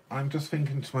 I'm just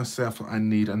thinking to myself, I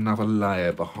need another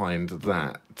layer behind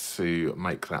that to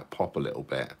make that pop a little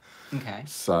bit. Okay.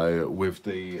 So with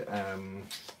the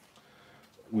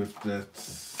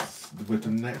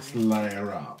next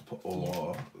layer up,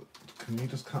 or can you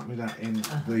just cut me that in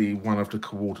the one of the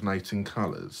coordinating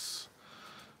colours,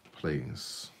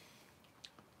 please?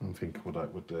 I'm thinking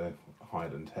with the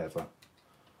Highland Heather.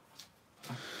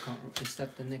 Is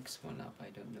that the next one up? I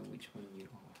don't know which one you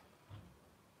are.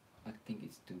 I think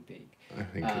it's too big. I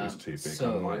think it is too big.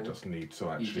 So I might just need to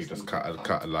actually just cut a layer.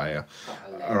 Cut a layer.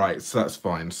 All right, so that's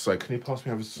fine. So can you pass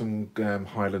me over some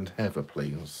Highland Heather,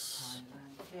 please?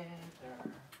 Highland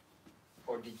Heather.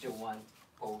 Or did you want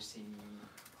OC?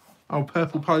 Oh,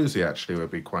 purple posy actually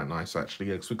would be quite nice actually,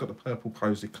 yeah, because we've got the purple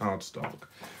posy cardstock.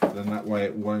 Then that way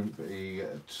it won't be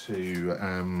too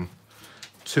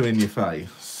in your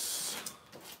face.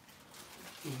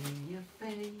 In your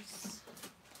face.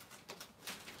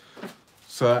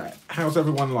 So, how's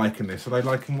everyone liking this? Are they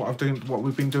liking what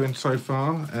we've been doing so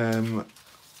far?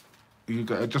 You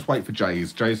got just wait for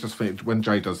Jay's. Jay's just when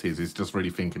Jay does his, he's just really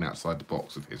thinking outside the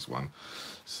box with his one.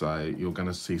 So you're going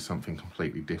to see something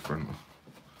completely different.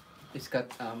 It's got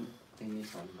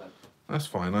thingies on, but that's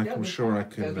fine. I'm sure I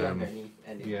can. Anyway.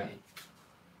 Yeah.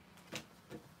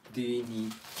 Do you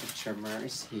need the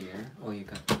trimmers here, or you're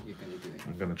gonna do it?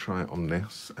 I'm going to try it on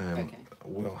this. Okay.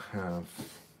 We'll have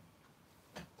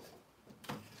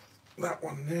that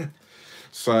one there.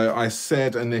 So I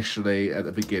said initially at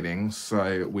the beginning,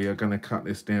 so we are going to cut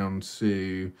this down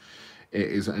to, it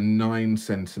is a 9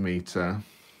 centimetre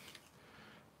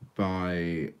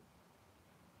by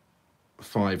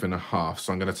 5.5.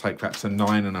 So I'm going to take that to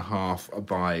 9.5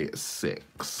 by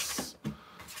 6.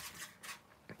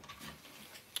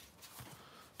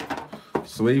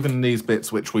 So even these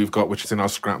bits which we've got, which is in our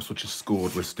scraps, which is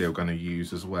scored, we're still going to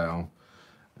use as well.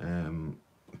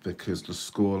 Because the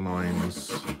score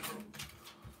lines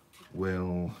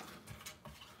will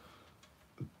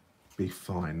be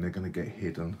fine. They're going to get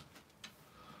hidden.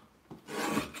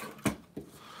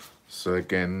 So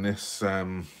again, this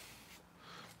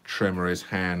trimmer is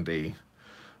handy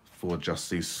for just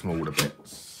these smaller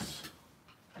bits.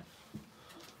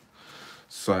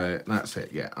 So that's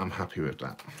it. Yeah, I'm happy with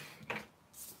that.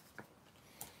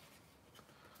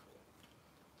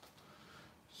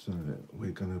 So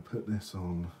we're going to put this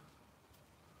on.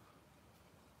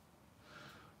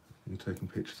 You're taking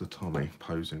pictures of Tommy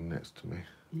posing next to me.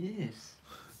 Yes.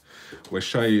 We'll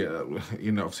show you,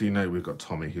 obviously we've got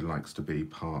Tommy who likes to be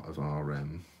part of our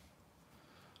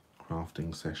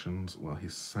crafting sessions. Well,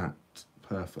 he's sat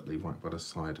perfectly right by the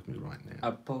side of me right now. I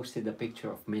posted a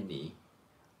picture of Minnie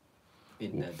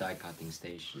in the die cutting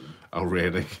station. Oh,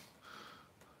 really?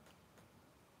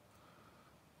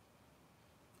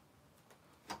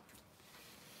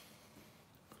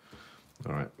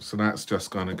 All right, so that's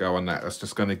just going to go on that. That's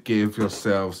just going to give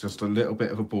yourselves just a little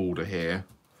bit of a border here.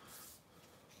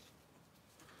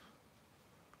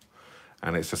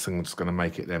 And it's just going to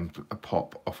make it then a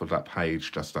pop off of that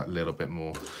page just that little bit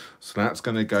more. So that's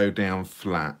going to go down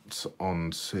flat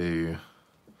onto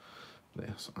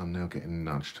this. I'm now getting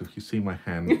nudged. If you see my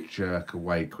hand jerk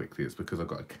away quickly, it's because I've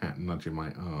got a cat nudging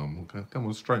my arm. Okay, come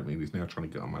on, stroke me. He's now trying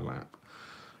to get on my lap.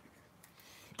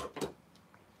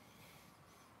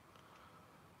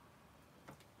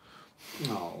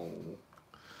 No.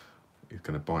 He's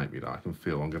going to bite me though. I can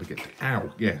feel I'm going to get...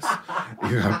 Ow, yes.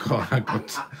 Yeah, I've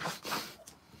got...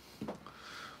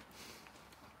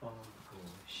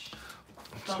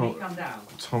 Tommy, come down.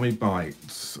 Tommy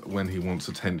bites when he wants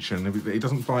attention. He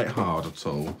doesn't bite hard at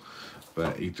all,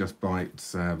 but he just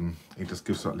bites. He just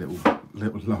gives like little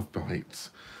love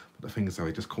bites. But the thing is, though,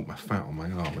 he just caught my fat on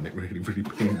my arm, and it really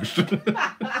pinched.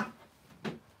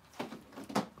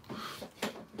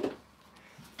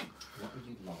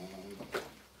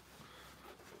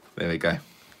 There we go.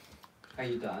 Are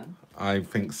you done? I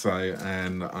think so,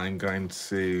 and I'm going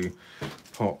to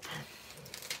pop.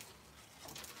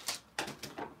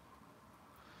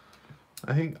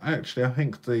 I think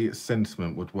the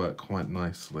sentiment would work quite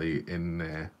nicely in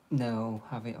there. No,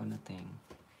 have it on a thing.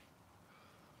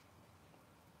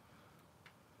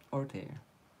 Or there.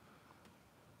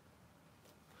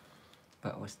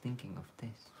 But I was thinking of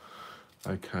this.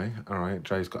 Okay, all right.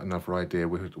 Jay's got another idea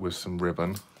with some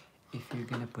ribbon. If you're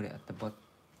gonna put it at the bottom,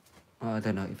 I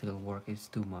don't know if it'll work. It's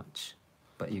too much,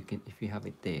 but you can if you have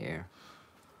it there.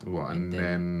 What, and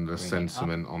then the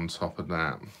sentiment on top of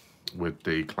that. With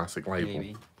the classic label.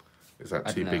 Maybe. Is that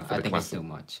too big for the classic? I think it's too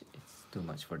much. It's too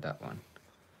much for that one.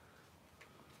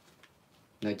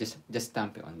 No, just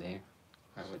stamp it on there,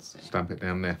 I would say. Stamp it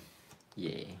down there.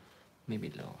 Yeah,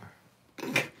 maybe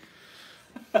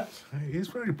lower. He's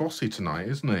very bossy tonight,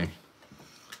 isn't he?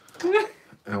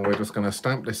 And we're just going to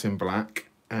stamp this in black,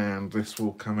 and this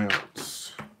will come out.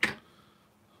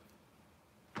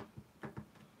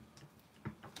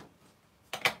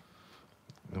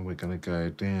 And we're going to go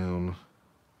down,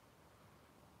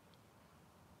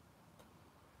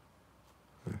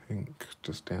 I think,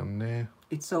 just down there.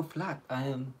 It's so flat.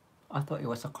 I thought it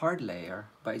was a card layer,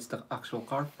 but it's the actual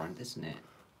card front, isn't it?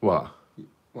 What?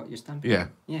 What you're stamping? Yeah.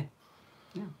 Yeah.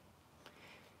 Yeah.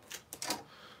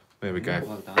 There we go.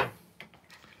 Well done.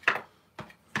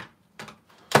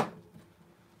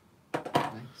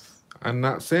 Nice. And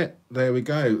that's it. There we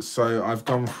go. So I've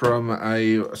gone from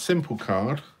a simple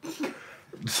card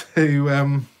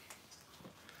to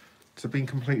being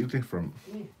completely different.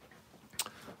 Yeah.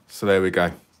 So there we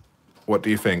go. What do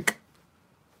you think?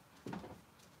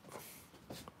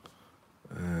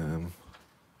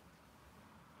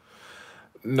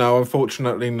 No,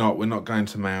 unfortunately not. We're not going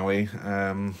to Maui,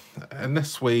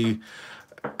 unless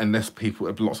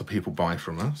people, lots of people buy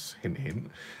from us. Hint,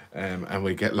 hint. And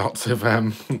we get lots of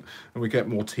and we get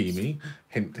more team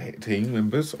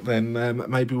members, then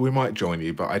maybe we might join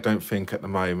you, but I don't think at the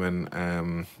moment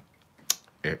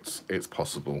it's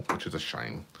possible, which is a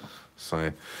shame.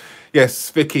 So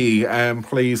yes, Vicky,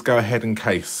 please go ahead and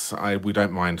case. We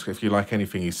don't mind. If you like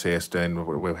anything you see us doing,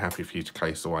 we're happy for you to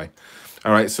case away.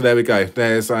 All right, so there we go.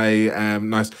 There's a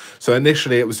nice. So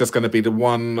initially it was just going to be the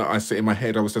one. I see in my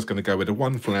head. I was just going to go with the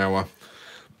one flower.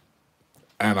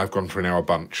 And I've gone for now a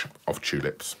bunch of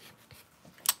tulips.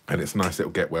 And it's a nice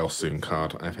little get well soon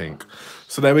card, I think.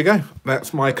 So there we go.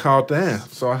 That's my card there.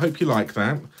 So I hope you like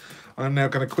that. I'm now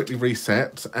going to quickly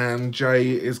reset, and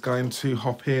Jay is going to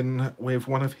hop in with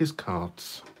one of his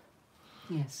cards.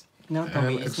 Yes. No,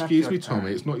 Tommy, it's excuse not me, your turn.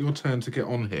 Tommy. It's not your turn to get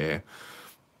on here.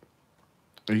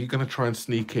 Are you going to try and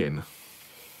sneak in?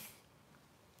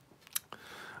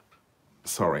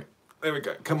 Sorry. There we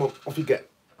go. Come on, off you get.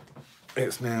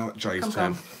 It's now Jay's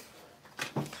turn.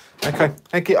 Okay,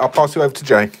 thank you. I'll pass you over to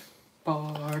Jay.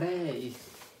 Party.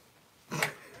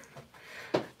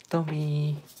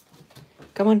 Tommy.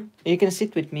 Come on, are you gonna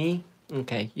sit with me?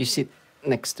 Okay, you sit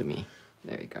next to me.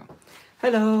 There you go.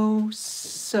 Hello.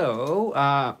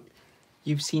 So,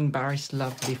 you've seen Barry's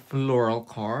lovely floral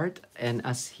card, and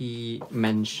as he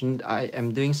mentioned, I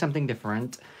am doing something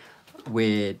different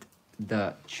with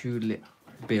the Tulip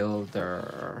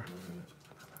Builder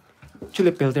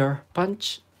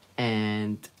punch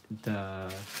and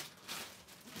the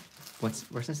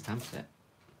where's the stamp set?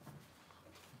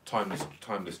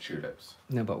 Timeless tulips.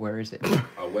 No, but where is it?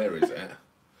 Oh, where is it?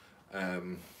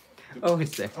 Oh,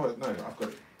 it's there. Oh no, I've got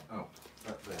it. Oh,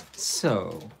 that's there.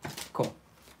 So cool,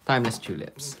 timeless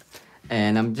tulips,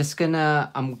 and I'm just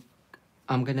gonna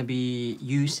I'm gonna be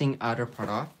using other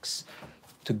products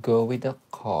to go with the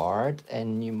card,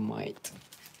 and you might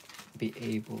be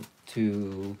able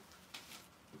to.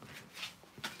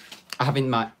 I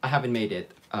haven't made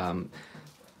it an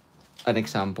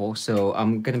example, so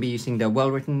I'm gonna be using the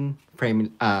well-written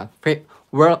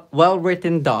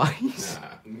well-written dies.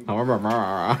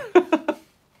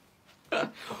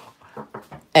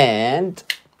 And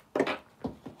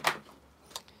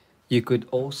you could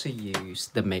also use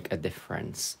the Make a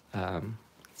Difference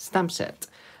stamp set.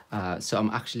 So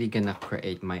I'm actually gonna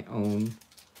create my own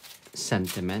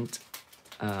sentiment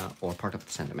or part of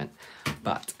the sentiment,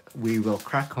 but we will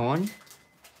crack on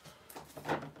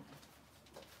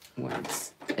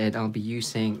once, and I'll be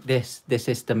using this. This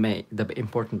is the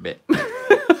important bit.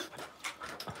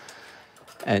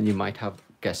 And you might have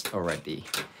guessed already.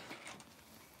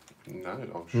 No,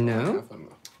 I'm sure No? I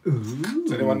haven't.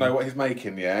 Does anyone know what he's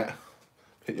making yet?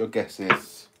 Put your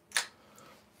guesses.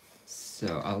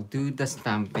 So I'll do the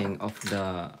stamping of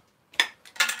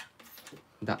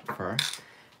that first,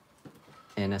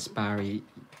 and as Barry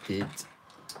did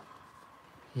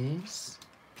his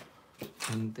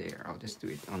on there, I'll just do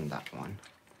it on that one.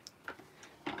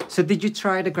 So did you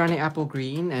try the Granny Apple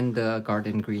Green and the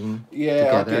Garden Green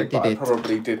Yeah, together? I did, but I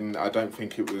probably didn't. I don't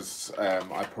think it was.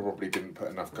 I probably didn't put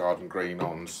enough Garden Green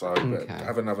on. So but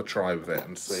have another try with it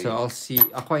and see. So I'll see.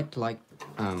 I quite like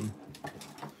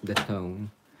the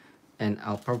tone, and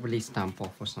I'll probably stamp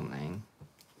off or something.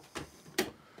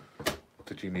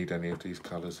 Did you need any of these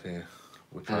colours here,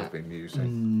 which I've been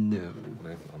using? No.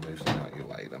 No, I'll move them out your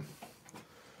way then.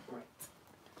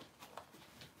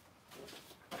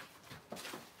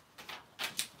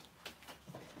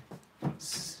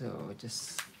 So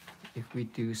just if we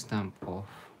do stamp off,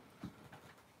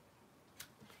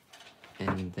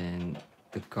 and then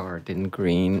the Garden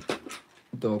Green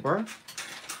Dober.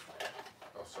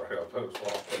 Oh, sorry, I'll put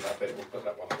that bit. We'll put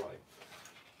that one away.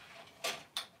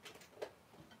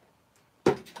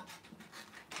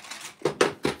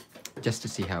 Just to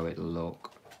see how it'll look.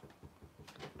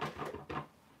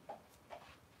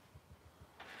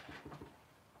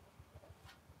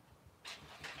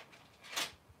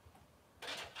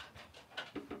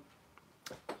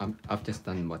 I've just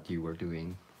done what you were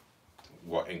doing.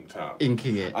 What, inked up?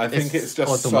 Inking it. I think it's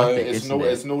just automatic,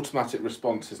 it's an automatic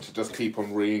response is to just keep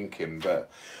on re-inking,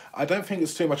 but I don't think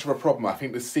it's too much of a problem. I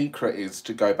think the secret is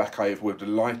to go back over with the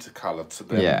lighter colour to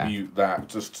then mute that,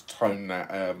 just to tone that,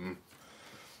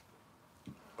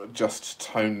 just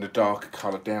tone the darker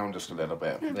colour down just a little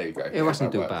bit. There you go. It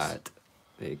wasn't too bad.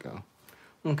 There you go.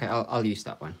 Okay, I'll use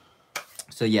that one.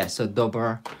 So yeah, so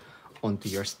Dober onto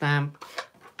your stamp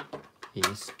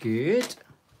is good,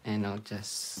 and I'll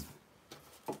just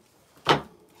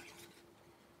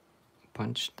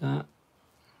punch that.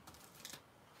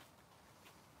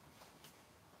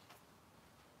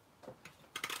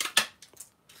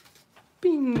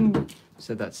 Bing!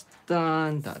 So that's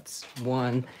done, that's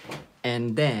one.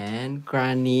 And then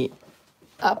Granny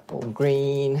Apple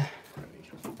Green.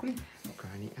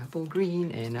 Granny Apple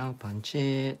Green, and I'll punch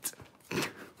it.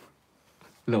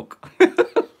 Look.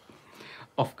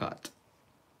 Off cut.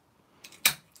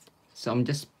 So I'm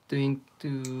just doing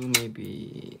 2,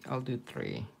 maybe I'll do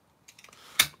 3.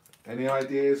 Any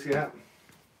ideas yet?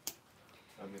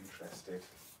 I'm interested.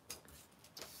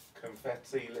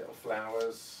 Confetti, little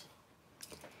flowers.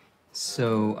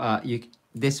 So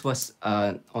this was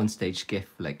an on-stage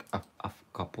gift like a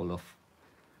couple of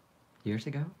years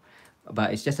ago,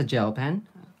 but it's just a gel pen,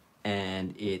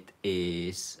 and it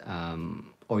is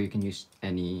or you can use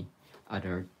any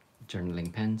other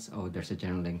journaling pens. Oh, there's a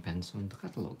journaling pens on the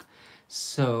catalog.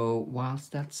 So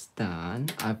whilst that's done,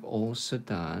 I've also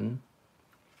done,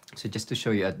 so just to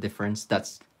show you a difference,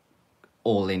 that's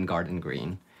all in Garden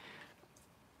Green.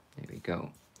 There we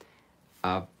go.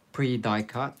 A pre-die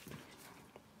cut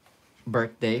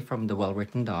birthday from the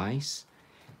well-written dies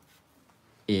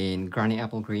in Granny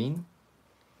Apple Green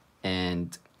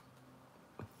and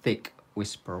thick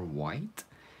Whisper White.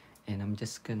 And I'm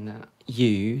just gonna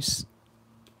use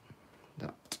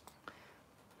the,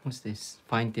 what's this,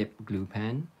 fine tip glue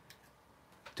pen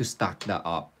to stack that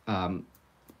up.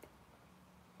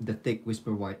 The thick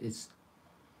Whisper White is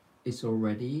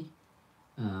already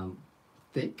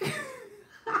thick,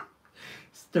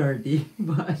 sturdy,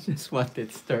 but I just want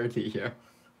it sturdier.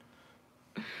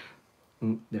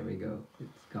 There we go,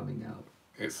 it's coming out.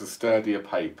 It's a sturdier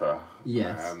paper.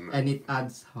 Yes, and it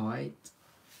adds height.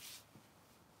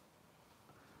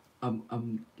 I'm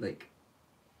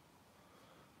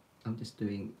just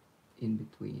doing in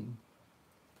between.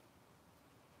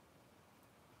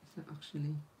 Is that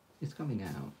actually? It's coming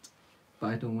out,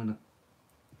 but I don't want to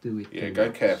do it. Yeah,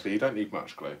 go carefully. You don't need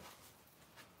much glue.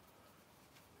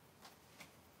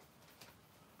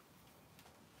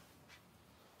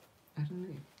 I don't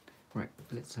know. Right,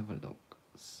 let's have a look.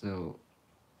 So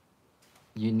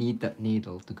you need that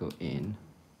needle to go in.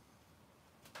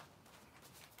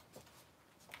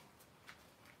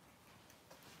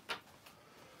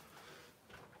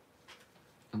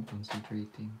 I'm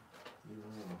concentrating.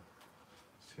 Oh,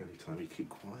 it's the only time you keep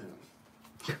quiet.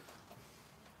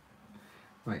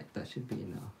 Right, that should be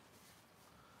enough.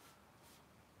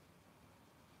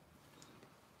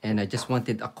 And I just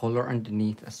wanted a color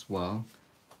underneath as well.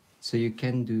 So you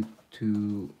can do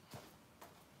two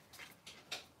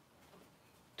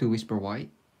Whisper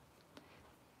White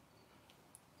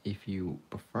if you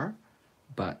prefer.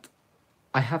 But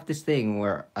I have this thing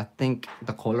where I think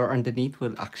the color underneath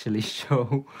will actually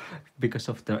show because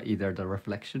of either the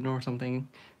reflection or something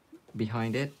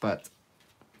behind it, but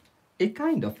it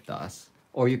kind of does.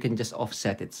 Or you can just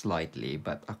offset it slightly,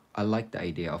 but I like the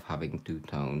idea of having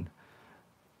two-tone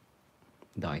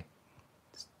die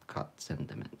cut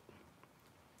sentiment.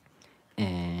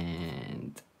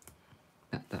 And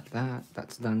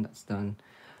that's done.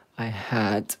 I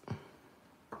had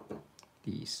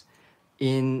these.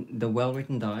 In the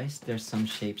well-written dies, there's some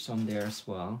shapes on there as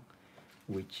well,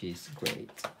 which is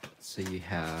great. So you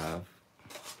have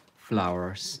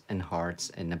flowers and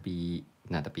hearts and a bee,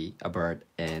 not a bee, a bird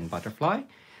and butterfly,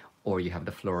 or you have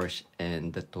the flourish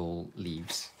and the tall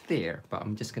leaves there, but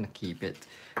I'm just gonna keep it.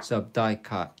 So I've die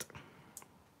cut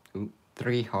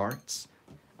 3 hearts.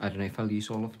 I don't know if I'll use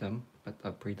all of them, but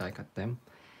I'll pre-die cut them.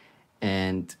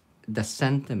 And the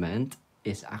sentiment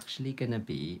is actually gonna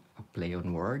be a play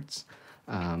on words,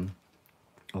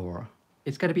 or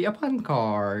it's gonna be a pun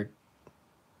card.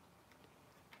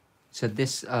 So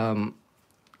this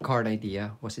card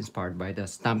idea was inspired by the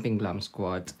Stampin' Glam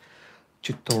Squad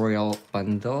tutorial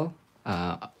bundle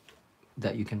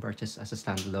that you can purchase as a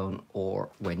standalone or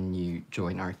when you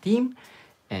join our team.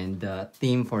 And the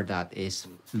theme for that is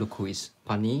Look Who Is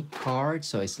Punny card.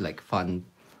 So it's like fun,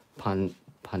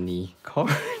 punny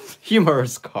cards,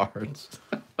 humorous cards.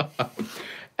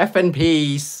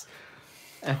 FNPs.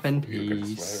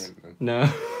 FNPs. No.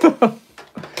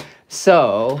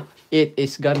 So it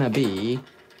is gonna be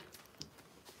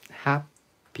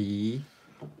happy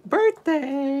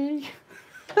birthday.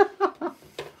 Another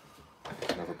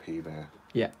P there.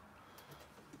 Yeah.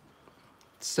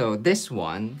 So this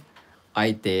one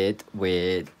I did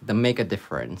with the Make a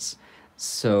Difference.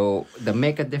 So the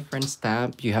Make a Difference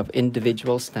stamp, you have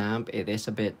individual stamp. It is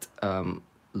a bit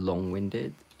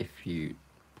long-winded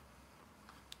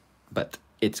but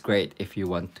it's great if you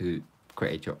want to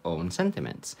create your own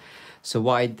sentiments. So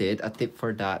what I did, a tip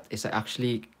for that, is I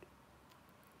actually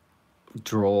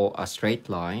draw a straight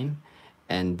line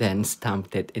and then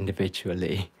stamped it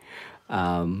individually.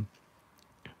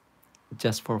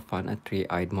 Just for fun, a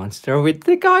 3-eyed monster with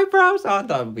thick eyebrows. Oh,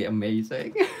 that would be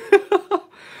amazing.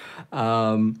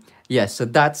 Yeah, so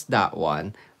that's that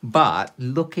one. But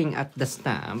looking at the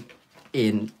stamp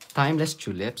in Timeless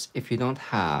Tulips, if you don't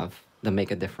have the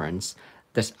Make a Difference,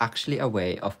 there's actually a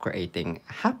way of creating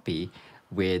happy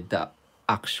with the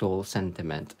actual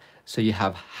sentiment. So you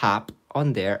have hap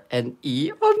on there and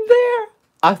E on there.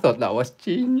 I thought that was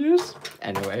genius.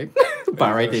 Anyway,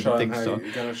 but I didn't think so.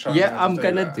 Yeah, I'm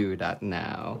gonna do that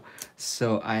now.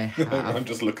 So I have... I'm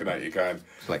just looking at you going...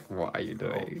 It's like, what are you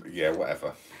doing? Oh, yeah,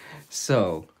 whatever.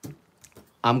 So,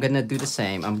 I'm gonna do the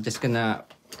same. I'm just gonna...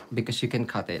 Because you can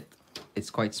cut it. It's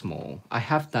quite small. I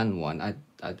have done one. I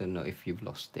don't know if you've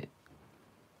lost it.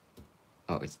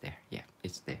 Oh, it's there. Yeah,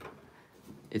 it's there.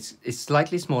 It's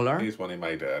slightly smaller. Here's one he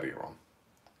made earlier on.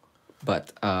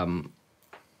 But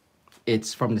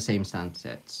it's from the same stamp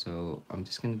set. So I'm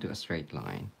just gonna do a straight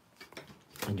line.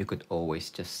 And you could always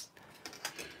just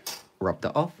rub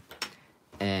that off.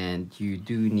 And you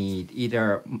do need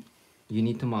either, you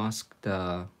need to mask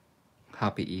the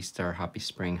Happy Easter, Happy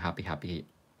Spring, Happy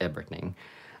everything,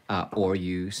 or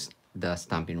use the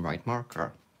Stampin' Right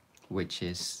marker, which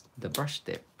is the brush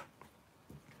tip.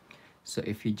 So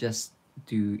if you just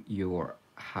do your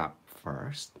HAP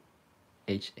first,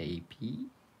 HAP,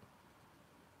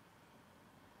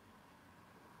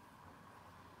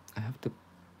 I have to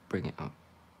bring it up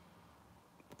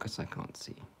because I can't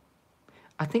see.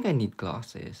 I think I need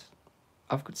glasses.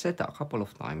 I've said that a couple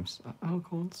of times. I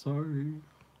can't, sorry.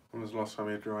 When was the last time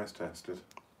you had your eyes tested?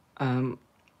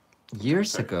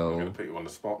 Years I'm ago. going to put you on the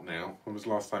spot now. When was the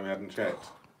last time you hadn't checked?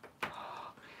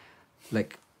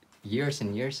 Like years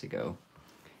and years ago.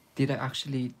 Did I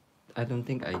actually? I don't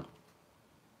think I.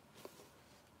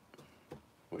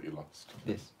 What you lost?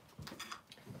 This.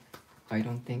 I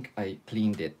don't think I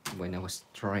cleaned it when I was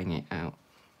trying it out.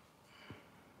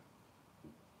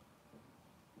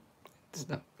 It's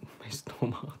not my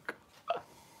stomach.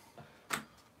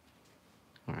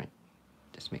 Alright,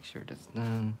 just make sure that's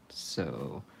done.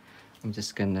 So I'm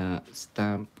just gonna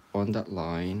stamp on that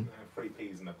line. 3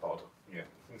 peas in a pod, yeah.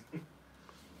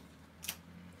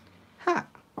 Ha!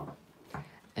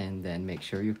 And then make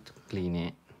sure you clean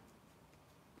it.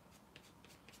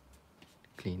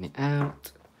 Clean it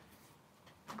out.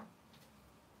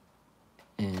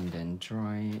 And then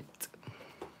dry it.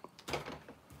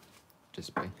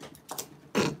 Just by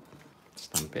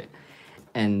stamp it.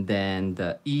 And then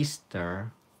the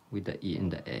Easter with the E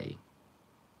and the A.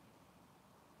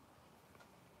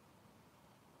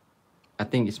 I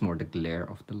think it's more the glare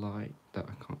of the light that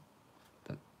I can't,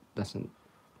 that doesn't.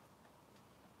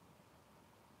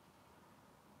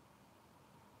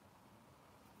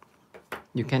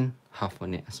 You can huff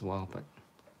on it as well, but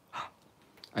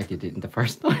I did it the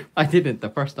first time. I did it the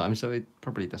first time, so it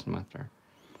probably doesn't matter.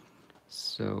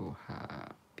 So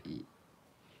happy.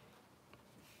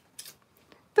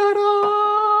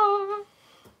 Ta-da!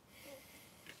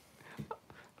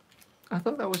 I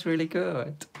thought that was really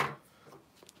good.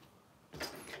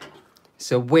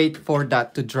 So wait for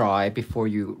that to dry before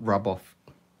you rub off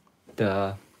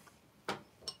the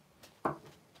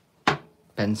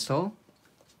pencil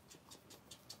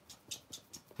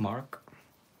mark.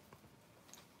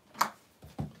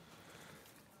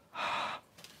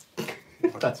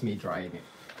 That's me drying it.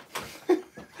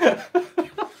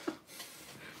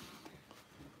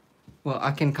 Well,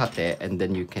 I can cut it and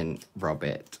then you can rub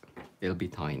it. It'll be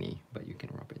tiny, but you can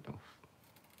rub it off.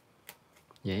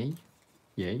 Yay?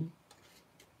 Yay?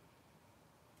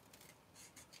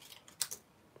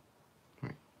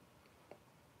 Right.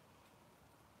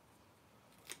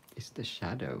 It's the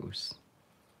shadows.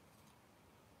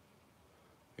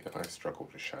 Yeah, I struggle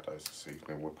with shadows this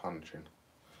evening. We're punching.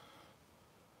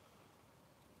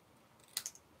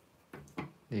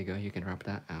 There you go, you can rub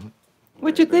that out.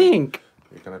 What do you think?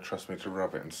 You're going to trust me to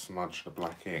rub it and smudge the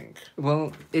black ink?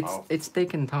 Well, it's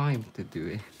taken time to do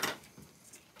it.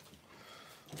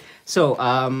 So,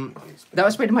 that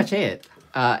was pretty much it.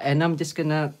 And I'm just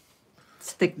gonna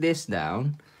stick this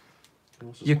down.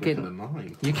 You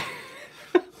can,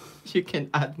 you can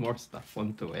add more stuff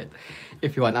onto it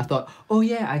if you want. I thought, oh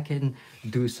yeah, I can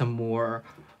do some more.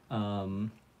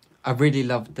 I really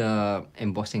love the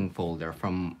embossing folder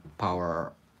from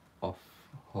Power of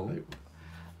Hope.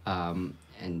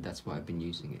 And that's why I've been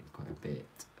using it quite a bit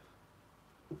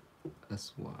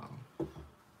as well.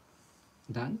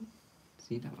 Done?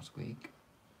 See, that was quick.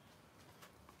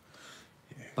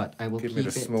 Yeah. But I will Give keep me the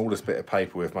it. smallest bit of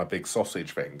paper with my big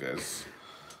sausage fingers.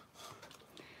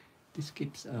 This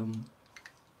keeps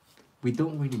we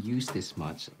don't really use this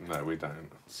much. No, we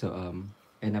don't. So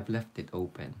and I've left it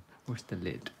open. Where's the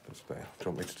lid? That's there. Do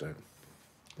you want me to do it?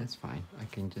 That's fine. I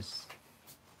can just.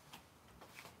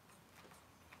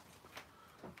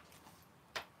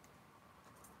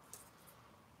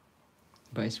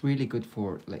 But it's really good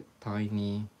for like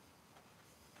tiny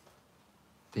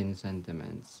thin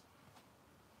sentiments.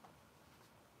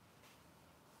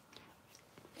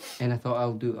 And I thought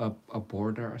I'll do a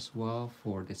border as well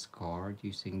for this card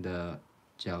using the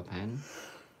gel pen.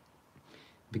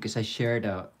 Because I shared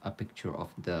a picture of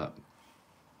the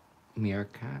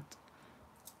meerkat.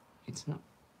 It's not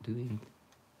doing.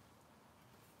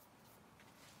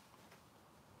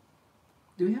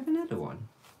 Do we have another one?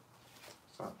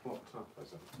 Is that blocked up,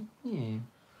 is it? Yeah.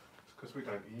 It's because we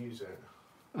don't use it.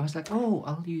 I was like, oh,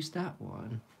 I'll use that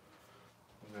one.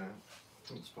 No,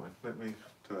 that's fine. Let me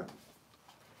do it.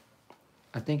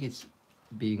 I think it's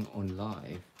being on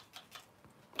live.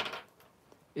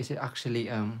 Is it actually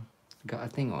got a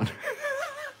thing on?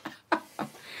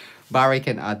 Barry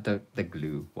can add the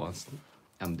glue once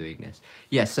I'm doing this.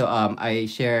 Yes, so I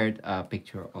shared a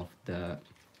picture of the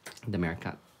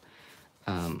American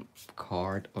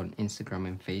card on Instagram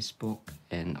and Facebook,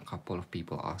 and a couple of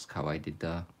people asked how I did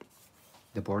the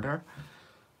border.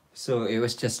 So it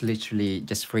was just literally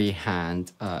just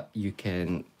freehand. You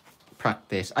can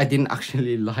practice. I didn't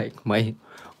actually like my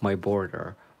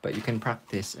border, but you can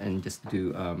practice and just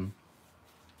do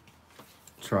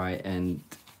try, and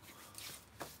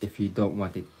if you don't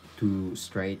want it too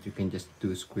straight, you can just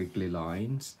do squiggly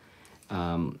lines.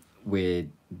 With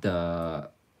the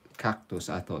cactus,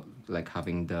 I thought like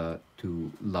having the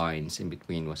two lines in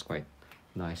between was quite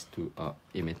nice to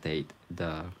imitate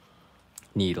the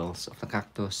needles of the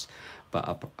cactus, but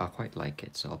I quite like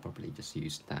it, so I'll probably just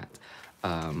use that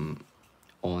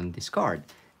on this card.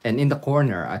 And in the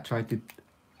corner, I tried to,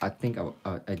 I think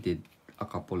I did a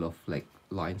couple of like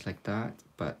lines like that,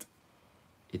 but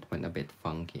it went a bit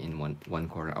funky in one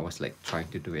corner. I was like trying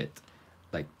to do it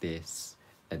like this,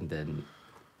 and then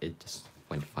it just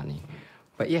went funny.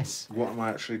 But yes, What am I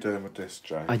actually doing with this,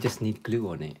 Jay? I just need glue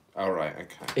on it. All right,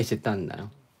 okay. Is it done now?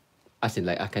 As in,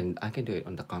 like I can do it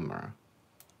on the camera.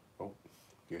 Oh,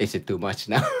 yeah. Is it too much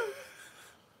now?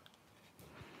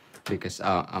 Because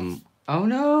oh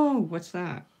no, what's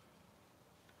that?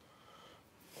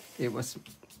 It was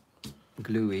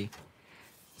gluey.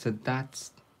 So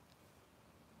that's,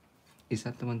 is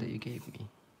that the one that you gave me?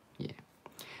 Yeah.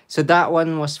 So that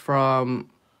one was from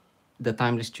the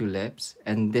Timeless Tulips,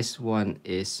 and this one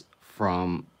is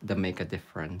from the Make a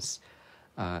Difference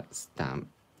stamp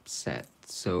set.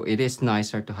 So it is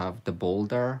nicer to have the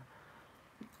bolder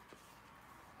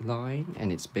line,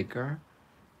 and it's bigger,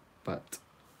 but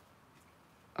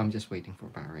I'm just waiting for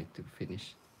Barry to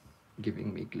finish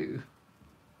giving me glue.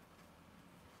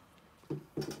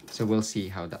 So we'll see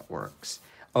how that works.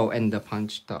 Oh, and the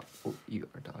punch top. Oh, you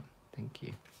are done. Thank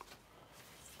you.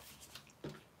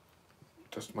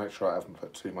 Just make sure I haven't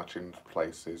put too much in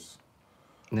places.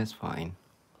 That's fine.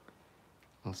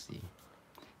 I'll see.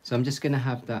 So I'm just gonna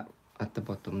have that at the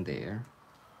bottom there.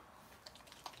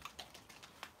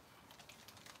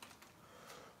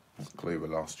 Glue will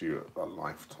last you a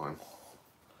lifetime.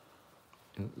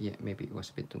 Oh, yeah, maybe it was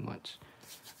a bit too much.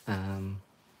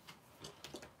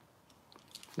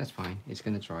 That's fine. It's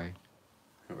gonna dry.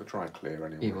 It will dry clear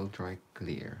anyway. It will dry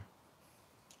clear.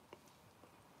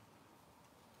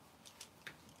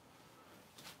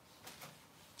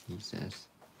 He says,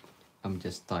 I'm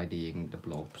just tidying the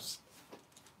blobs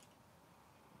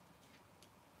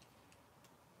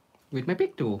with my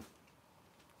big tool.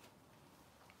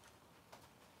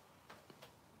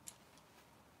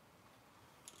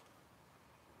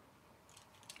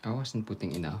 I wasn't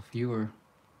putting enough. You were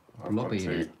blobbing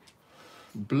it.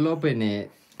 Blobbing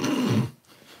it.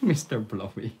 Mr.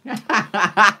 Blobby.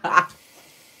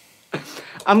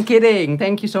 I'm kidding.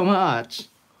 Thank you so much.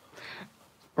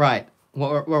 Right.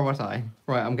 Where was I?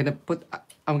 Right. I'm gonna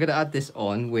add this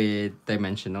on with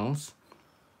dimensionals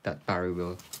that Barry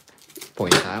will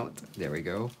point out. There we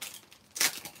go.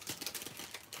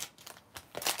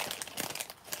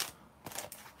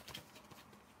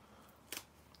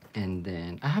 And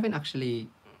then I haven't actually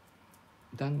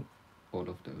done all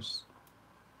of those,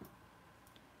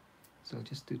 so I'll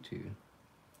just do two.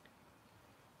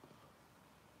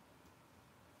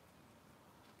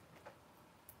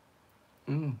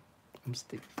 I'm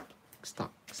stick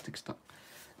stuck.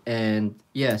 And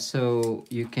yeah, so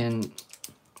you can,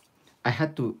 I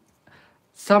had to,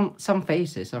 some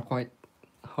faces are quite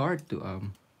hard to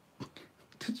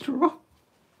to draw.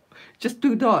 Just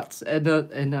two dots and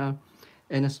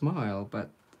a smile, but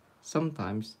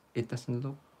sometimes it doesn't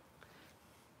look,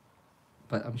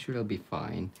 but I'm sure it'll be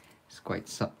fine. It's quite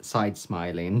side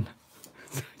smiling.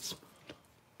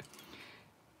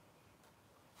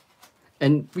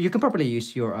 And you can probably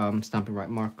use your Stampin' Right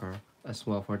marker as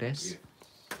well for this. Yeah.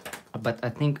 But I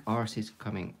think ours is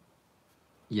coming,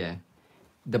 yeah.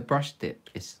 The brush tip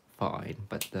is fine,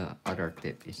 but the other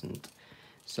tip isn't.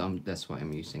 So that's why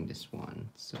I'm using this one.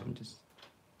 So I'm just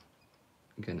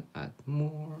gonna add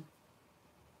more.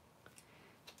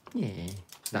 Yeah,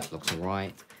 that looks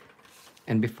alright.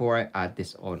 And before I add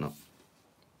this on,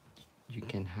 you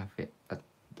can have it at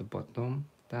the bottom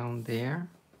down there.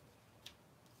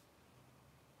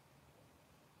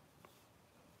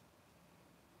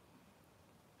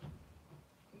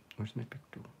 Where's my pick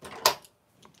tool?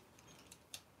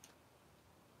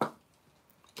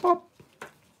 Pop!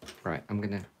 Right, I'm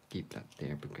gonna keep that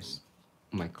there because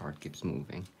my card keeps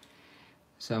moving.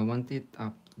 So I want it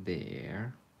up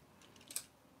there.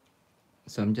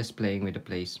 So I'm just playing with the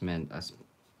placement as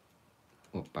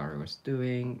what Barry was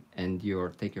doing. And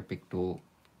take your pick tool,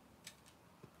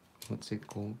 what's it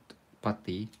called?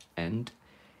 putty end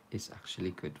is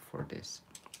actually good for this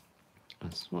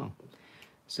as well.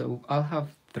 So I'll have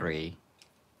 3.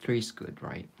 3 is good,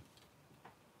 right?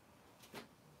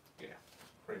 Yeah,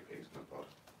 3 peas in a pod.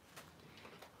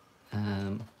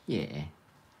 Yeah.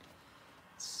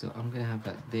 So I'm gonna have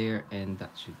that there, and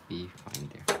that should be fine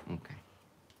there. Okay.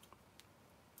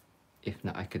 If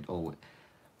not, I could always.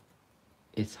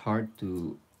 It's hard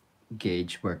to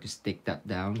gauge where to stick that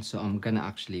down, so I'm gonna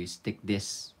actually stick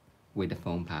this with the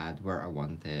foam pad where I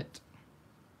want it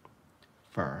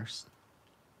first,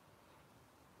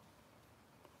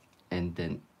 and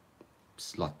then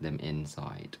slot them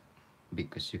inside,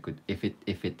 because you could, if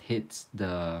it hits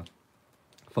the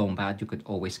foam pad, you could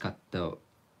always cut the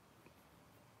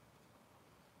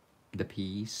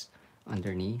piece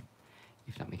underneath,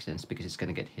 if that makes sense, because it's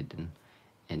gonna get hidden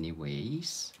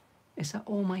anyways. Is that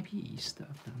all my piece that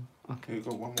I've done? Okay. You've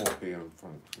got one more pea in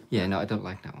front. Yeah, no, I don't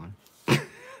like that one.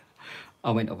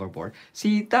 I went overboard.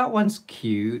 See, that one's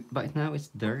cute, but now it's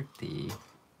dirty.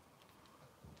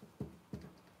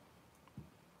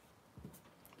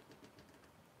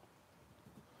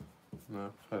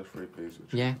 No, first 3 peas.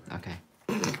 Yeah, okay.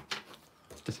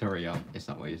 Just hurry up. It's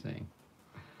not what you're saying.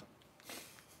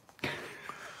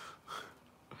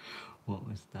 What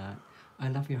was that? I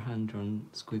love your hand-drawn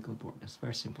squiggle board. That's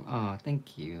very simple. Oh,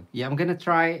 thank you. Yeah, I'm gonna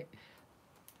try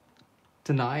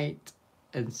tonight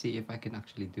and see if I can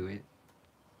actually do it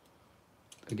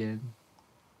again.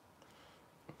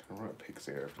 I can write pig's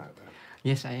ear like that.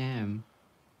 Yes, I am.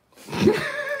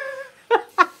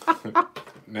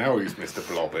 Now he's Mr.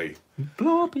 Blobby.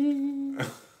 Blobby.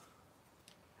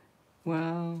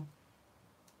 Well,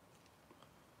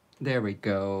 there we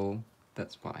go.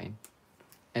 That's fine.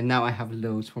 And now I have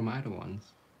loads for my other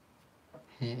ones.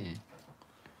 Yeah.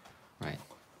 Right.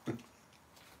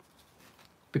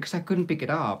 Because I couldn't pick it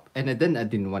up, and then I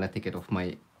didn't want to take it off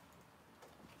my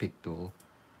big tool.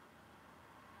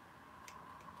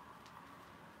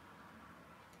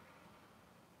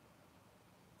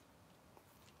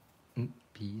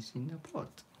 Peas in the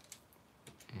pot.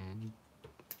 And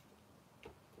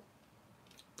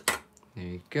there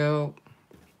you go.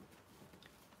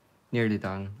 Nearly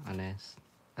done, honest.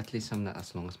 At least I'm not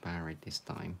as long as Barry this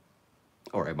time.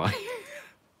 Or am I?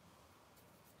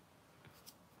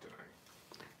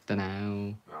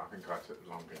 Dunno. No, I think I took the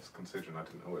longest, considering I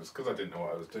didn't know it was because I didn't know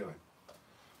what I was doing.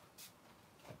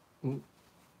 Ooh.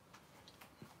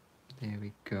 There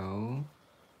we go.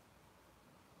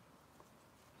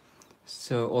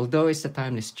 So, although it's the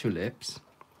Timeless Tulips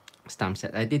stamp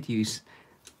set, I did use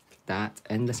that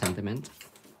and the sentiment.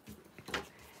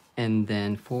 And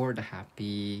then for the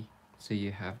happy, so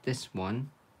you have this one.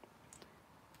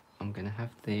 I'm gonna have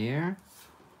there.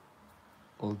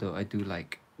 Although I do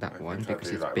like that one because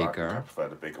it's bigger. I prefer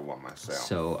the bigger one myself.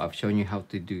 So I've shown you how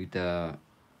to do to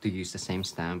use the same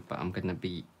stamp, but I'm gonna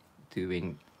be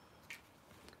doing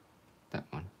that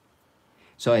one.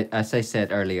 So as I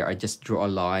said earlier, I just draw a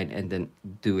line and then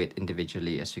do it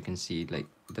individually. As you can see, like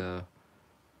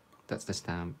that's the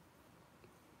stamp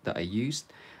that I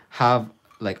used. Have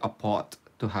like a pot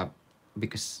to have,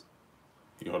 because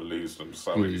you'll lose them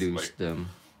so you easily. lose them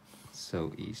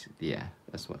so easy. Yeah,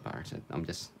 that's what Barry said. I'm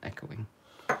just echoing.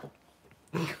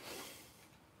 I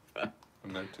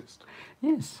noticed.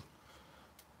 Yes.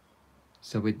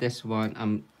 So with this one,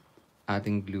 I'm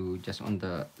adding glue just on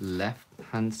the left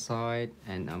hand side,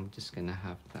 and I'm just gonna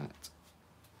have that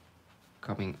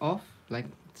coming off like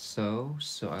so.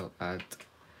 So I'll add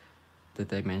the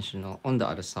dimensional on the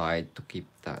other side to keep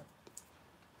that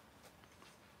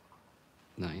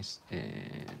nice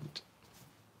and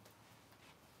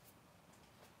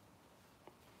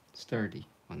sturdy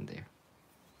on there.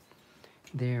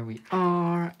 There we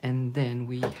are, and then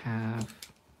we have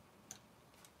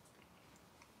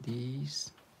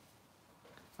these.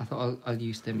 I thought I'll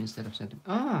use them instead of sending.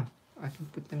 Ah, I can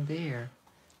put them there.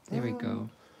 There we go.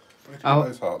 Where did you get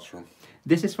those hearts from?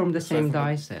 This is from the So same from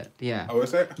die set. Yeah. Oh,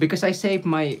 is it? Because I saved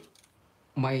my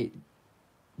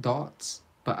dots,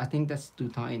 but I think that's too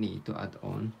tiny to add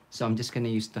on. So I'm just gonna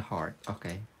use the heart.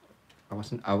 Okay.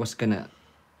 I was gonna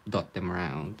dot them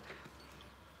around.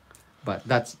 But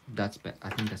that's better. I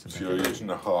think that's a better. So you're using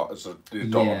the heart as the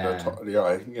dot on the top of the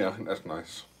eye. Yeah, I think that's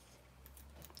nice.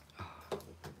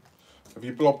 Have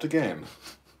you blobbed again?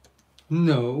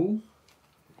 No.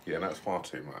 Yeah, that's far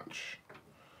too much.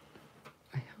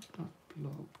 I have not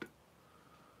blobbed.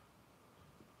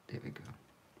 There we go.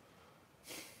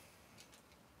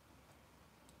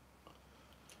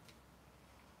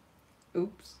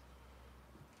 Oops.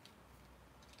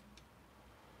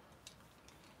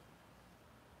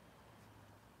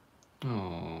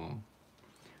 Oh.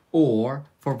 Or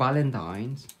for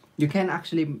Valentine's, You can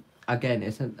actually, again,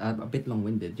 it's a bit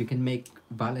long-winded. You can make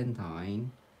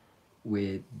Valentine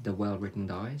with the well-written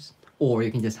dice, or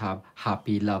you can just have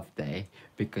Happy Love Day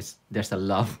because there's a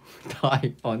love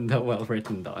die on the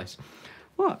well-written dice.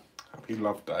 What? Happy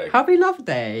Love Day. Happy Love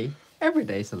Day. Every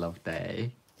day is a love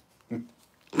day. It's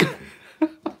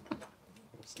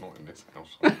not in this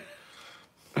house.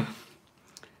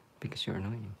 Because you're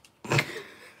annoying.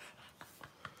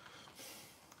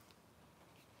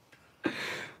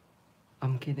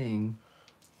 I'm kidding.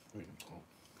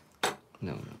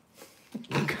 No, no.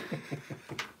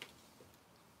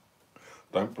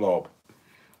 Don't blob.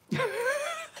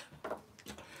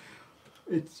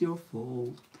 It's your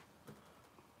fault.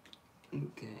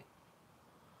 Okay.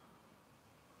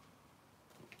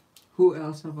 Who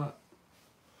else have a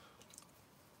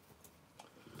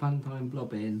fun time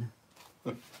blobbing?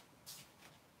 Oh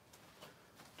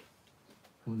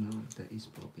no, that is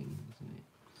blobbing, isn't it?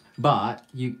 But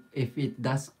if it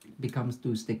does becomes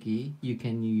too sticky, you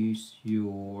can use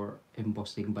your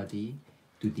embossing buddy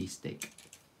to de-stick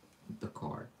the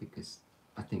card, because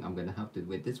I think I'm gonna have to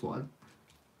with this one.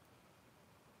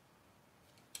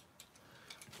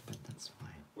 But that's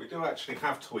fine. We do actually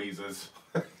have tweezers.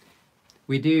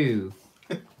 We do.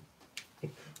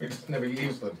 We just never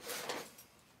use them.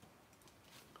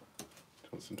 Do you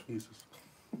want some tweezers?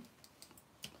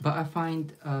 But I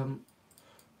find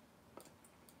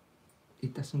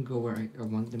it doesn't go where I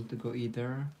want them to go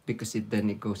either, because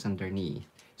then it goes underneath.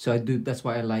 So that's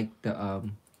why I like the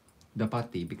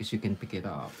putty, because you can pick it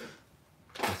up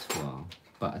as well.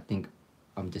 But I think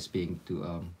I'm just being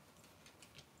too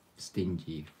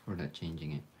stingy for not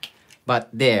changing it. But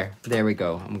there we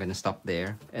go. I'm gonna stop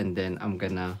there, and then I'm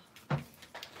gonna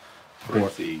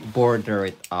border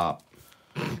it up.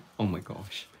 Oh my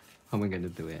gosh, how am I gonna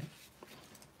do it?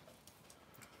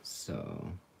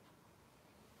 So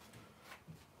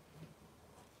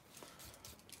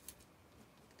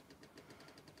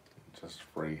just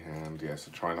freehand, yeah, so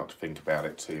try not to think about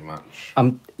it too much.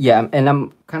 Yeah, and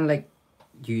I'm kind of like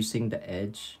using the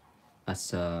edge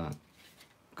as a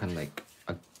kind of like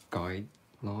a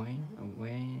guideline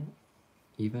away,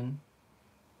 even.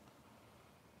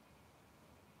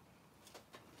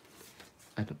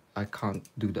 I can't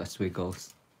do the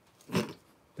squiggles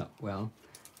that well,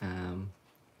 and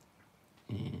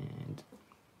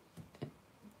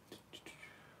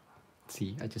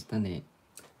see, I just done it.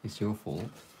 It's your fault.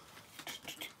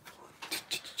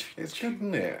 It's good,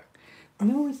 isn't it?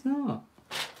 No, it's not.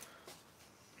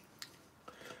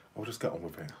 I'll just get on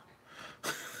with it.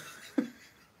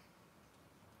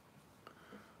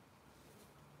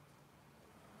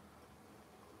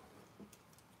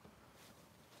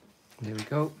 There we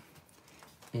go.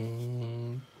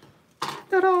 And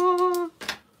ta-da!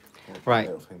 Right.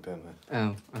 Little thing down there.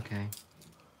 Oh, okay.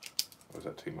 Or is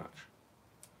that too much?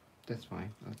 That's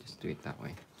fine. I'll just do it that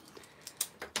way.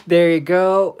 There you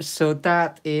go. So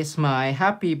that is my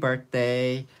happy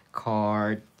birthday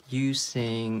card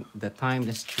using the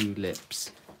Timeless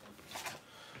Tulips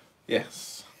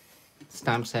Yes.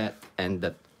 stamp set and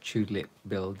the Tulip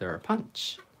Builder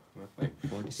Punch.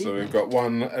 So we've got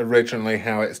one originally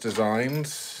how it's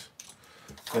designed,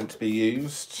 meant to be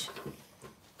used.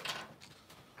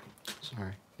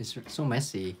 Sorry, it's so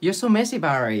messy. You're so messy,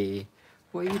 Barry.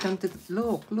 What have you done to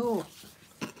look?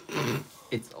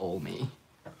 It's all me.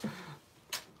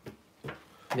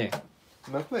 There.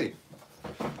 Lovely.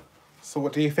 So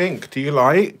what do you think? Do you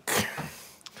like?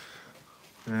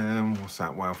 What's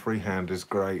that? Wow, freehand is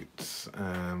great.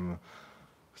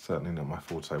 Certainly not my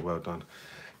forte. Well done.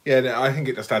 Yeah, I think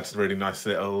it just adds a really nice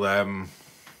little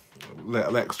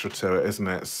extra to it, isn't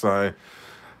it? So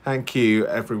thank you,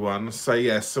 everyone. So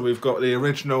yes, so we've got the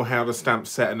original how the stamp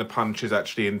set and the punch is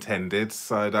actually intended.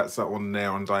 So that's that one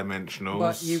there on dimensionals.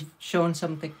 But you've shown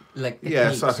something like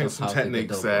yeah, so I think some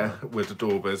techniques there with the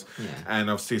daubers, yeah.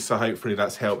 And obviously, so hopefully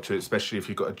that's helped you, especially if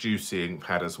you've got a juicy ink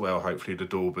pad as well. Hopefully the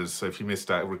daubers. So if you missed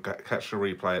that, we'll catch the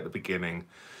replay at the beginning,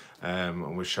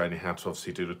 and we're showing you how to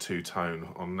obviously do the two-tone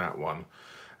on that one.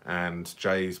 And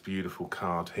Jay's beautiful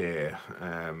card here,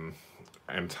 and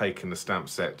taking the stamp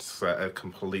sets at a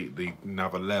completely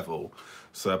another level.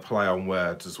 So a play on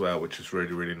words as well, which is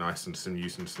really, really nice, and some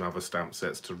using some other stamp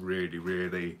sets to really,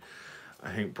 really,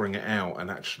 I think, bring it out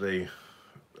and actually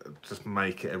just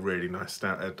make it a really nice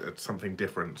stamp, something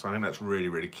different. So I think that's really,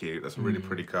 really cute. That's a really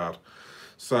pretty card.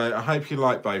 So I hope you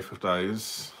like both of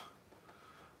those.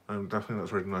 Definitely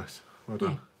that's really nice. Well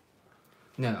done. Yeah.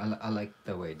 No, I like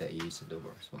the way that you use the dauber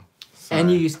as well. So, and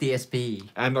you use the SP.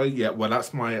 And yeah, well,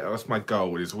 that's my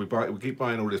goal. Is we keep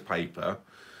buying all this paper,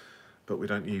 but we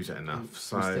don't use it enough.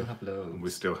 So we still have loads.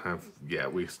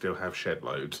 We still have shed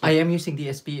loads. I am using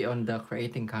DSP on the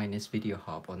Creating Kindness video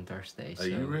hub on Thursday. Are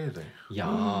you really?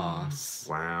 Yes.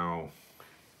 Wow.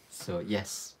 So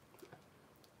yes.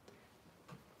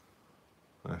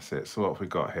 That's it. So what have we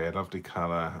got here? Lovely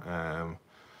colour.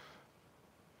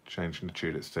 Changing the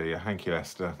tulips to you. Thank you,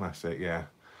 Esther. That's it. Yeah.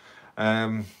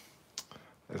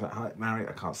 Is that hi, Marion?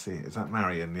 I can't see it. Is that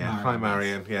Marion? Yeah. Marion, Hi,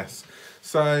 Marion. Yes.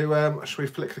 So should we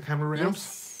flick the camera around?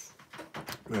 Yes.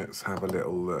 Let's have a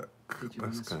little look. Did you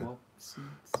Let's want to go. swap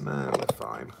seats? No, we're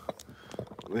fine.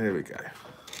 There we go.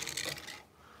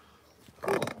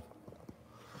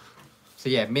 So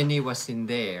yeah, Minnie was in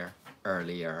there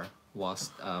earlier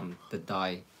whilst the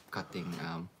die cutting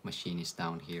machine is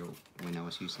down here when I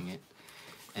was using it.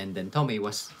 And then Tommy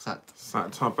was sat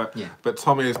Top, but, yeah. but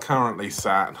Tommy is currently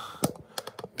sat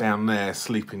down there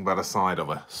sleeping by the side of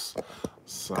us.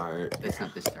 So Let's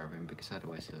not disturb him because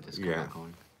otherwise he'll just go Yeah. back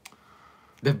on.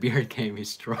 The beard game is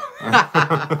strong.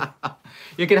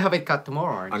 You're gonna have it cut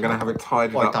tomorrow, aren't you? I'm going to have it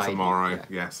tidied Or up tidy, tomorrow. yeah.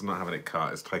 Yes, I'm not having it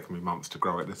cut. It's taken me months to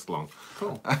grow it this long.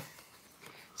 Cool.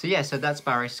 So yeah, so that's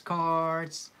Barry's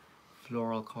cards,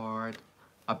 floral card.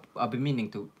 I've been meaning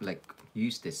to like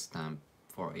use this stamp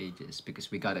for ages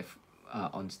because we got it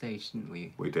on stage, didn't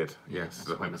we? We did, Yeah, yes. that's I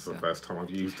think one it's of the the- first time I've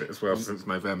used it as well since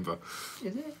November.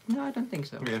 Is it? No, I don't think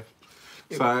so. Yeah.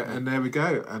 So, and there we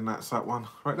go. And that's that one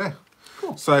right there.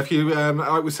 Cool. So if you,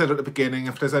 like we said at the beginning,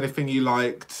 if there's anything you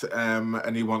liked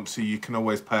and you want to, you can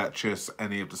always purchase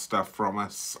any of the stuff from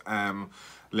us.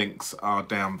 Links are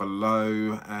down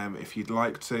below if you'd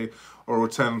like to. Or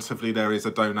alternatively, there is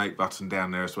a donate button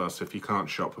down there as well. So if you can't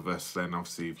shop with us, then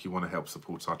obviously if you want to help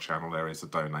support our channel, there is a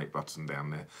donate button down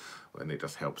there. And it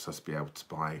just helps us be able to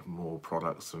buy more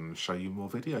products and show you more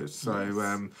videos.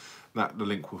 So the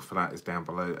link for that is down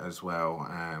below as well.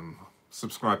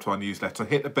 Subscribe to our newsletter.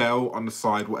 Hit the bell on the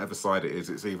side, whatever side it is.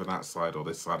 It's either that side or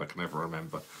this side. I can never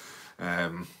remember.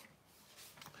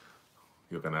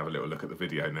 You're going to have a little look at the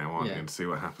video now, aren't you, and see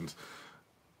what happens.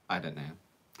 I don't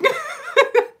know.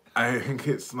 I think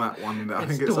it's that one. I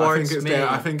It's think towards it's me. down.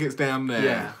 I think it's down there.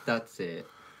 Yeah, that's it.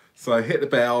 So hit the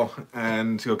bell,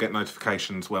 and you'll get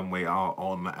notifications when we are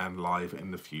on and live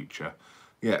in the future.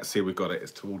 Yeah, see, we got it.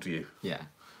 It's towards you. Yeah,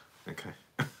 Okay.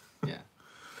 yeah.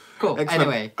 Cool. Excellent.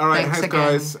 Anyway, all right, thanks again.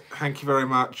 guys. Thank you very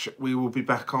much. We will be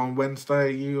back on Wednesday. Are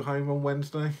you home on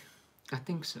Wednesday? I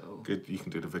think so. Good. You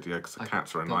can do the video because the I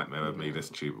cats are a don't nightmare with me know.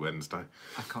 this Wednesday.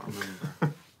 I can't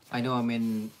remember. I know I'm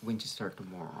in Winchester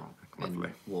tomorrow Lovely.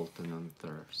 and Walton on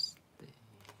Thursday.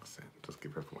 That's it. Just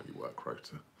give everyone your work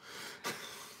rota.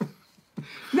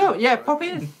 No, yeah, pop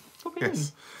in. Pop in.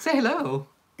 Yes. Say hello.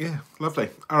 Yeah, lovely.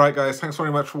 All right, guys. Thanks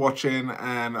very much for watching,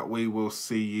 and we will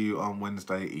see you on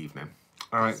Wednesday evening.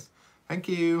 All right. Thank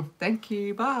you. Thank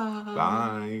you. Bye.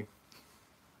 Bye.